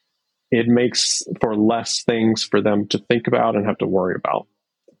it makes for less things for them to think about and have to worry about.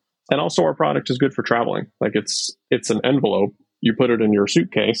 And also our product is good for traveling. Like it's an envelope. You put it in your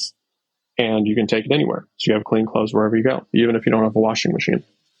suitcase and you can take it anywhere. So you have clean clothes wherever you go, even if you don't have a washing machine.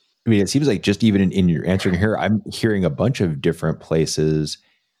 I mean, it seems like just even in your answering here, I'm hearing a bunch of different places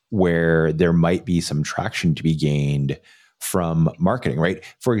where there might be some traction to be gained from marketing, right?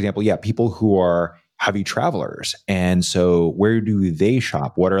 For example, people who are heavy travelers. And so where do they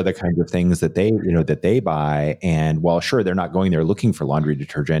shop? What are the kinds of things that they buy? And while sure, they're not going there looking for laundry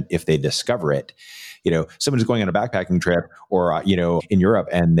detergent, if they discover it, someone's going on a backpacking trip or, in Europe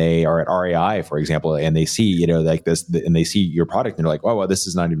and they are at REI, for example, and they see, like this, and they see your product and they're like, oh, well, this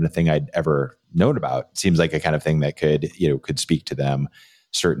is not even a thing I'd ever known about. It seems like a kind of thing that could speak to them,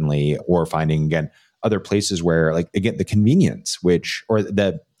 certainly, or finding, again, other places where, like, again, the convenience,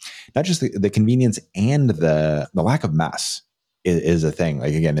 not just the convenience and the lack of mess is a thing.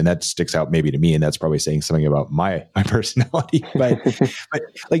 Like, again, and that sticks out maybe to me, and that's probably saying something about my personality. But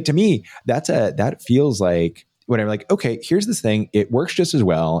like, to me, that feels like when I'm like, okay, here's this thing. It works just as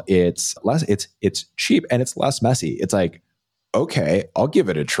well. It's less, it's cheap and it's less messy. It's like, okay, I'll give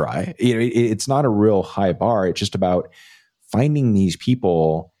it a try. It's not a real high bar. It's just about finding these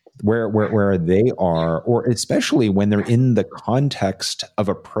people where they are, or especially when they're in the context of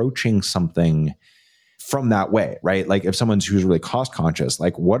approaching something from that way, right? Like if someone's who's really cost conscious,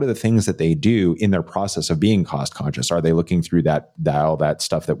 like what are the things that they do in their process of being cost conscious? Are they looking through all that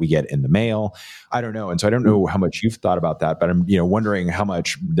stuff that we get in the mail? I don't know. And so I don't know how much you've thought about that, but I'm, wondering how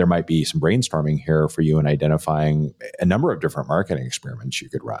much there might be some brainstorming here for you in identifying a number of different marketing experiments you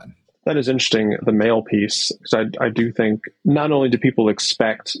could run. That is interesting, the mail piece, because I do think not only do people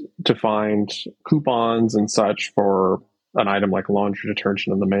expect to find coupons and such for an item like laundry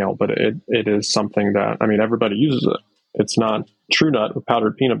detergent in the mail, but it is something that, everybody uses it. It's not True Nut with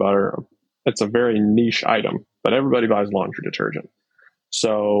powdered peanut butter. It's a very niche item, but everybody buys laundry detergent.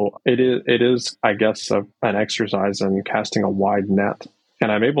 So it is, I guess, an exercise in casting a wide net.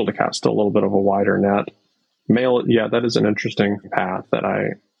 And I'm able to cast a little bit of a wider net. Mail, that is an interesting path that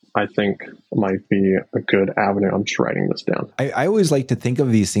I think might be a good avenue. I'm just writing this down. I always like to think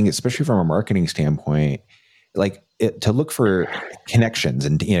of these things, especially from a marketing standpoint, like to look for connections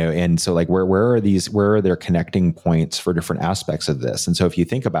and so like where are there connecting points for different aspects of this? And so if you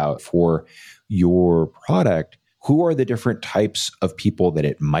think about for your product, who are the different types of people that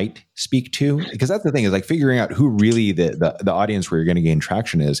it might speak to? Because that's the thing, is like figuring out who really the audience where you're going to gain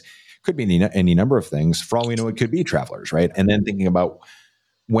traction is. Could be any number of things. For all we know, it could be travelers, right? And then thinking about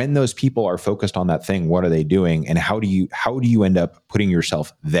when those people are focused on that thing, what are they doing, and how do you end up putting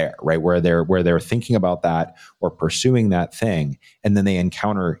yourself there, right? Where they're thinking about that or pursuing that thing, and then they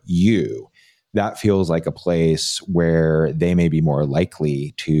encounter you. That feels like a place where they may be more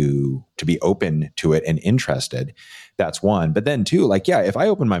likely to be open to it and interested. That's one. But then two, like, if I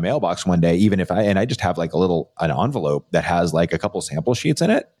open my mailbox one day, even if I just have like an envelope that has like a couple sample sheets in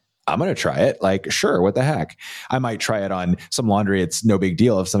it, I'm going to try it. Like, sure, what the heck? I might try it on some laundry. It's no big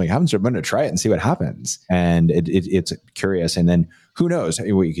deal if something happens. I'm going to try it and see what happens. And it's curious. And then who knows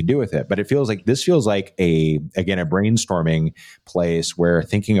what you can do with it. But this feels like a brainstorming place where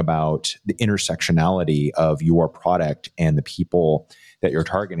thinking about the intersectionality of your product and the people that you're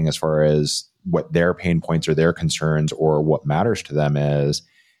targeting as far as what their pain points or their concerns or what matters to them is.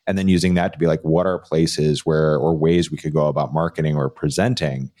 And then using that to be like, what are places or ways we could go about marketing or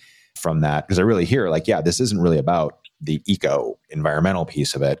presenting from that? Because I really hear like, this isn't really about the environmental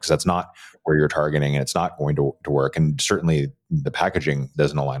piece of it, because that's not where you're targeting and it's not going to work. And certainly the packaging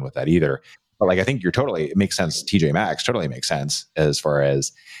doesn't align with that either. But like, I think it makes sense. TJ Maxx totally makes sense as far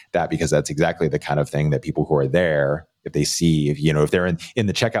as that, because that's exactly the kind of thing that people who are there if they see, if they're in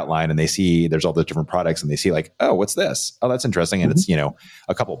the checkout line and they see there's all the different products and they see like, oh, what's this? Oh, that's interesting. And it's,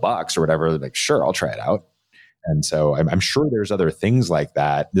 a couple bucks or whatever. They're like, sure, I'll try it out. And so I'm sure there's other things like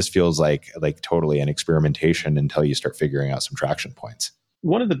that. This feels like totally an experimentation until you start figuring out some traction points.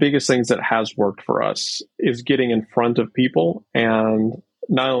 One of the biggest things that has worked for us is getting in front of people and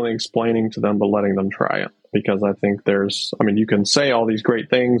not only explaining to them, but letting them try it. Because I think you can say all these great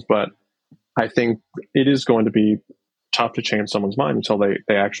things, but I think it is going to be tough to change someone's mind until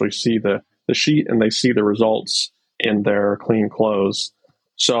they actually see the sheet and they see the results in their clean clothes.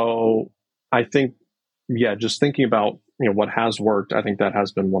 So I think, just thinking about, what has worked, I think that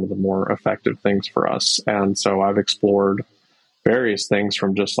has been one of the more effective things for us. And so I've explored various things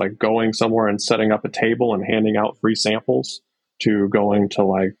from just like going somewhere and setting up a table and handing out free samples to going to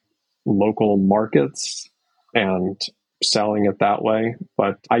like local markets and selling it that way.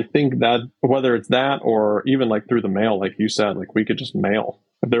 But I think that whether it's that or even like through the mail, like you said, like we could just mail.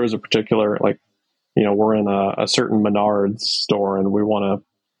 If there was a particular, we're in a certain Menards store and we want to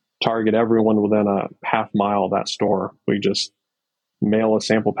target everyone within a half mile of that store, we just mail a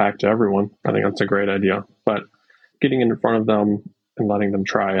sample pack to everyone. I think that's a great idea. But getting in front of them and letting them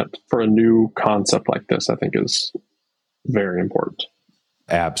try it for a new concept like this, I think is very important.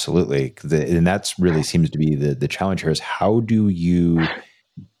 Absolutely. And that's really seems to be the challenge here is how do you,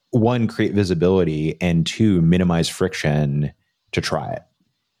 one, create visibility and two, minimize friction to try it,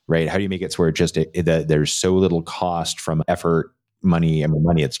 right? How do you make it so where there's so little cost from effort, money? I mean,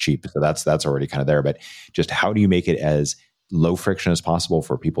 money, it's cheap. So that's already kind of there, but just how do you make it as low friction as possible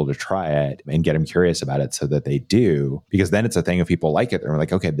for people to try it and get them curious about it so that they do, because then it's a thing if people like it, they're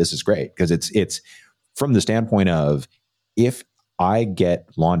like, okay, this is great. Because it's from the standpoint of if I get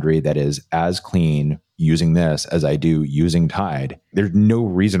laundry that is as clean using this as I do using Tide, there's no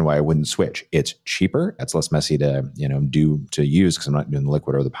reason why I wouldn't switch. It's cheaper. It's less messy to, to use because I'm not doing the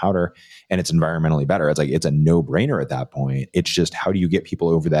liquid or the powder, and it's environmentally better. It's a no-brainer at that point. It's just how do you get people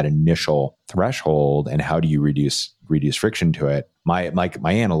over that initial threshold and how do you reduce friction to it? My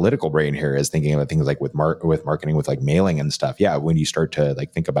analytical brain here is thinking about things like with marketing, with like mailing and stuff. Yeah, when you start to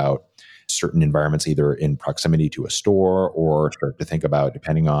like think about certain environments, either in proximity to a store or start to think about,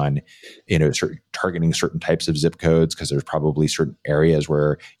 depending on, targeting certain types of zip codes, because there's probably certain areas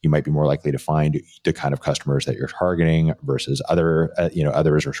where you might be more likely to find the kind of customers that you're targeting versus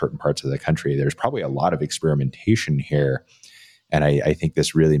others or certain parts of the country. There's probably a lot of experimentation here. And I think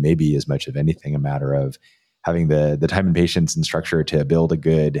this really may be as much of anything a matter of having the time and patience and structure to build a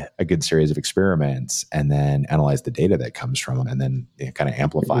good series of experiments and then analyze the data that comes from them and then kind of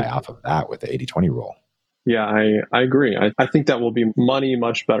amplify off of that with the 80-20 rule. Yeah, I agree. I think that will be money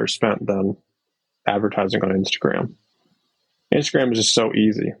much better spent than advertising on Instagram. Instagram is just so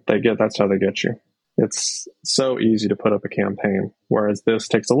easy. That's how they get you. It's so easy to put up a campaign, whereas this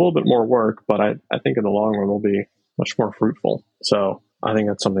takes a little bit more work, but I think in the long run will be much more fruitful. So I think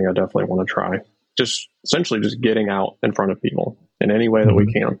that's something I definitely want to try. Just essentially just getting out in front of people in any way that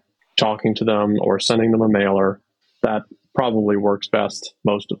we can, talking to them or sending them a mailer. That probably works best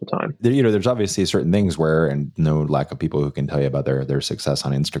most of the time. There's obviously certain things where, and no lack of people who can tell you about their success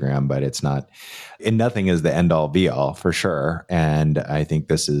on Instagram, but it's not, and nothing is the end all be all for sure. And I think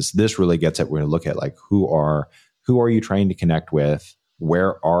this really gets at, we're going to look at like, who are you trying to connect with?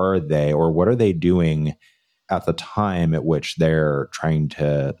 Where are they, or what are they doing at the time at which they're trying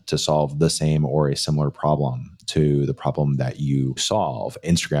to solve the same or a similar problem to the problem that you solve?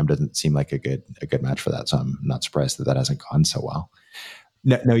 Instagram doesn't seem like a good match for that. So I'm not surprised that hasn't gone so well.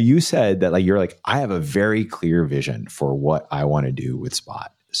 Now you said that you're like, I have a very clear vision for what I want to do with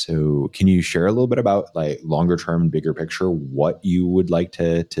Spot. So can you share a little bit about like longer term, bigger picture, what you would like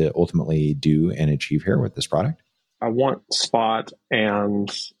to ultimately do and achieve here with this product? I want Spot and,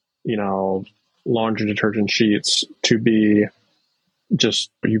 laundry detergent sheets to be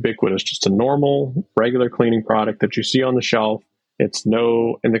just ubiquitous, just a normal, regular cleaning product that you see on the shelf. It's in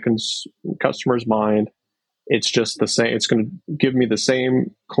the customer's mind. It's just the same. It's going to give me the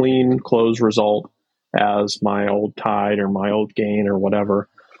same clean clothes result as my old Tide or my old Gain or whatever.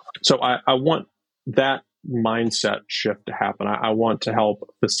 So I want that mindset shift to happen. I want to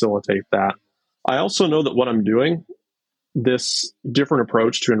help facilitate that. I also know that what I'm doing, this different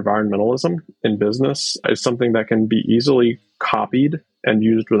approach to environmentalism in business, is something that can be easily copied and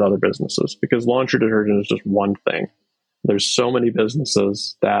used with other businesses, because laundry detergent is just one thing. There's so many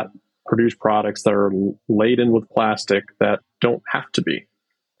businesses that produce products that are laden with plastic that don't have to be.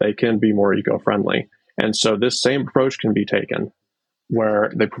 They can be more eco-friendly. And so this same approach can be taken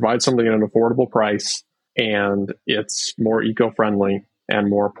where they provide something at an affordable price and it's more eco-friendly and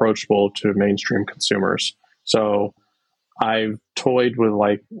more approachable to mainstream consumers. So I've toyed with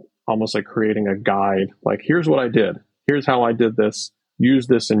like almost like creating a guide. Like, here's what I did. Here's how I did this. Use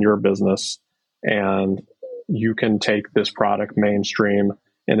this in your business, and you can take this product mainstream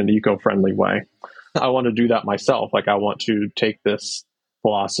in an eco-friendly way. I want to do that myself. Like, I want to take this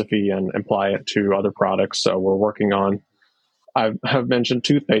philosophy and apply it to other products. So we're working on, I've mentioned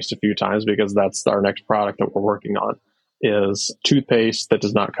toothpaste a few times because that's our next product that we're working on, is toothpaste that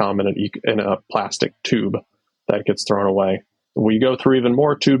does not come in a plastic tube that gets thrown away. We go through even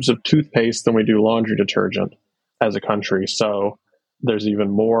more tubes of toothpaste than we do laundry detergent as a country. So there's even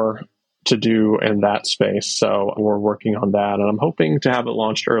more to do in that space. So we're working on that, and I'm hoping to have it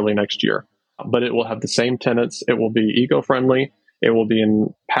launched early next year. But it will have the same tenets. It will be eco-friendly. It will be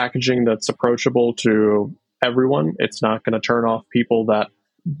in packaging that's approachable to everyone. It's not going to turn off people that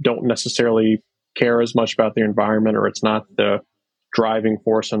don't necessarily care as much about the environment, or it's not the driving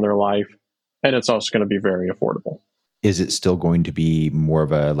force in their life. And it's also going to be very affordable. Is it still going to be more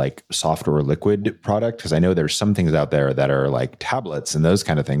of a like soft or liquid product? Because I know there's some things out there that are like tablets and those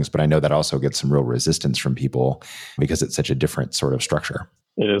kind of things, but I know that also gets some real resistance from people because it's such a different sort of structure.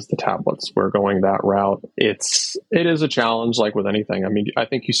 It is the tablets. We're going that route. It is a challenge, like with anything. I mean, I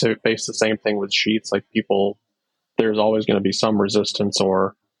think you face the same thing with sheets. Like, people, there's always going to be some resistance,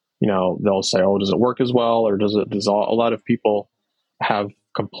 or, they'll say, oh, does it work as well? Or does it dissolve? A lot of people have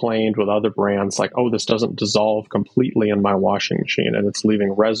complained with other brands like, oh, this doesn't dissolve completely in my washing machine and it's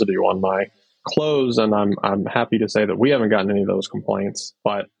leaving residue on my clothes. And I'm happy to say that we haven't gotten any of those complaints,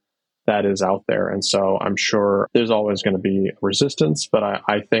 but that is out there. And so I'm sure there's always going to be resistance. But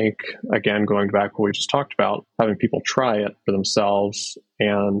I think, again, going back to what we just talked about, having people try it for themselves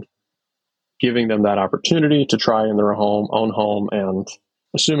and giving them that opportunity to try in their own home, and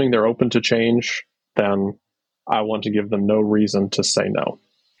assuming they're open to change, then I want to give them no reason to say no.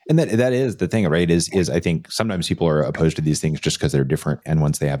 And that is the thing, right? Is I think sometimes people are opposed to these things just because they're different. And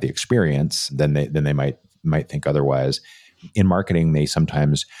once they have the experience, then they might think otherwise. In marketing, they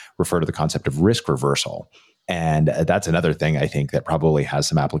sometimes refer to the concept of risk reversal. And that's another thing I think that probably has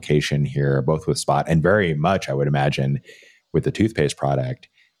some application here, both with Spot and very much, I would imagine, with the toothpaste product,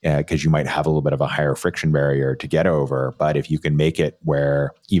 because you might have a little bit of a higher friction barrier to get over. But if you can make it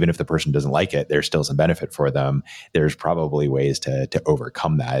where even if the person doesn't like it, there's still some benefit for them, there's probably ways to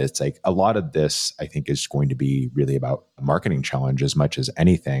overcome that. It's like a lot of this, I think, is going to be really about a marketing challenge as much as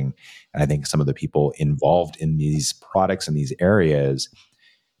anything. And I think some of the people involved in these products in these areas,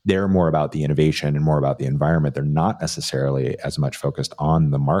 they're more about the innovation and more about the environment. They're not necessarily as much focused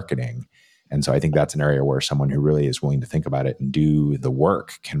on the marketing. And so I think that's an area where someone who really is willing to think about it and do the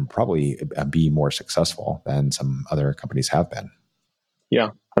work can probably be more successful than some other companies have been. Yeah.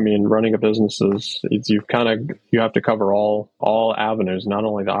 I mean, running a business you have to cover all avenues, not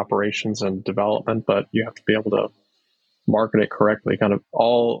only the operations and development, but you have to be able to market it correctly. Kind of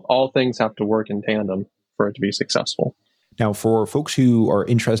all things have to work in tandem for it to be successful. Now, for folks who are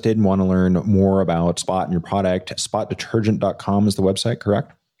interested and want to learn more about Spot and your product, spotdetergent.com is the website,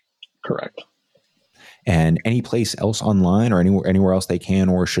 correct? Correct. And any place else online or anywhere else they can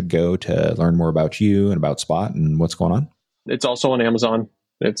or should go to learn more about you and about Spot and what's going on? It's also on Amazon.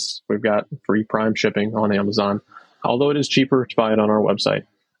 We've got free Prime shipping on Amazon, although it is cheaper to buy it on our website.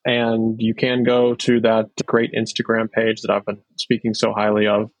 And you can go to that great Instagram page that I've been speaking so highly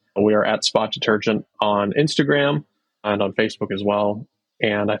of. We are at Spot Detergent on Instagram and on Facebook as well.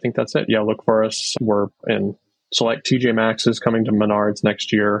 And I think that's it. Yeah, look for us. We're in select TJ Maxx's, coming to Menards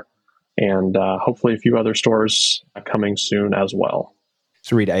next year, and hopefully a few other stores coming soon as well.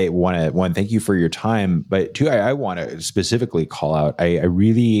 So Reid, I want to thank you for your time, but two, I want to specifically call out, I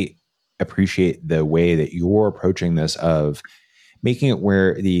really appreciate the way that you're approaching this of making it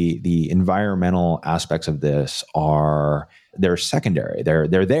where the environmental aspects of this they're secondary. They're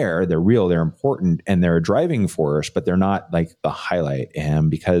there, they're real, they're important, and they're a driving force, but they're not like the highlight. And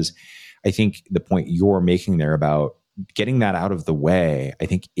because I think the point you're making there about getting that out of the way, I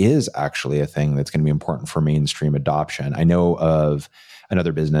think is actually a thing that's going to be important for mainstream adoption. I know of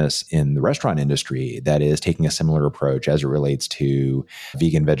another business in the restaurant industry that is taking a similar approach as it relates to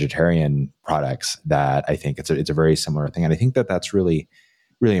vegan, vegetarian products, that I think it's a very similar thing. And I think that that's really,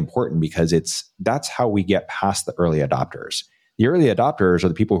 really important because that's how we get past the early adopters. The early adopters are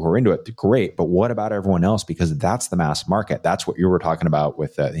the people who are into it. Great. But what about everyone else? Because that's the mass market. That's what you were talking about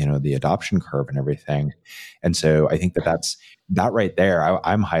with the adoption curve and everything. And so I think that's that right there.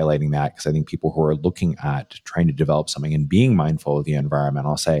 I'm highlighting that because I think people who are looking at trying to develop something and being mindful of the environment,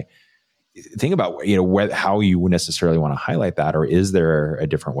 I'll say, think about, how you necessarily want to highlight that, or is there a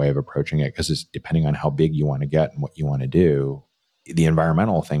different way of approaching it? Because it's depending on how big you want to get and what you want to do, the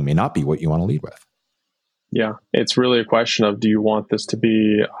environmental thing may not be what you want to lead with. Yeah, it's really a question of, do you want this to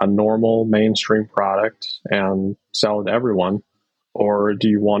be a normal mainstream product and sell it to everyone? Or do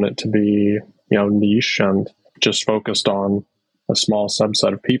you want it to be, niche and just focused on a small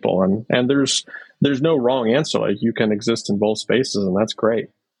subset of people? And there's no wrong answer. Like, you can exist in both spaces, and that's great.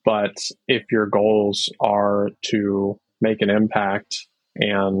 But if your goals are to make an impact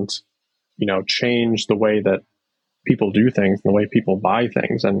and, change the way that people do things, and the way people buy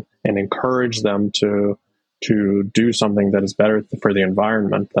things, and encourage them to do something that is better for the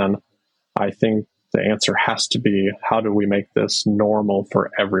environment, then I think the answer has to be, how do we make this normal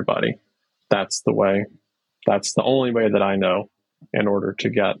for everybody? That's the way. That's the only way that I know in order to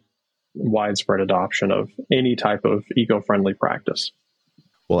get widespread adoption of any type of eco-friendly practice.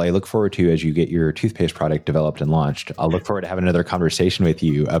 Well, I look forward to, as you get your toothpaste product developed and launched, I'll look forward to having another conversation with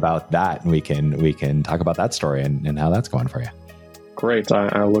you about that. And we can talk about that story and how that's going for you. Great.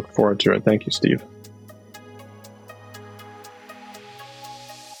 I look forward to it. Thank you, Steve.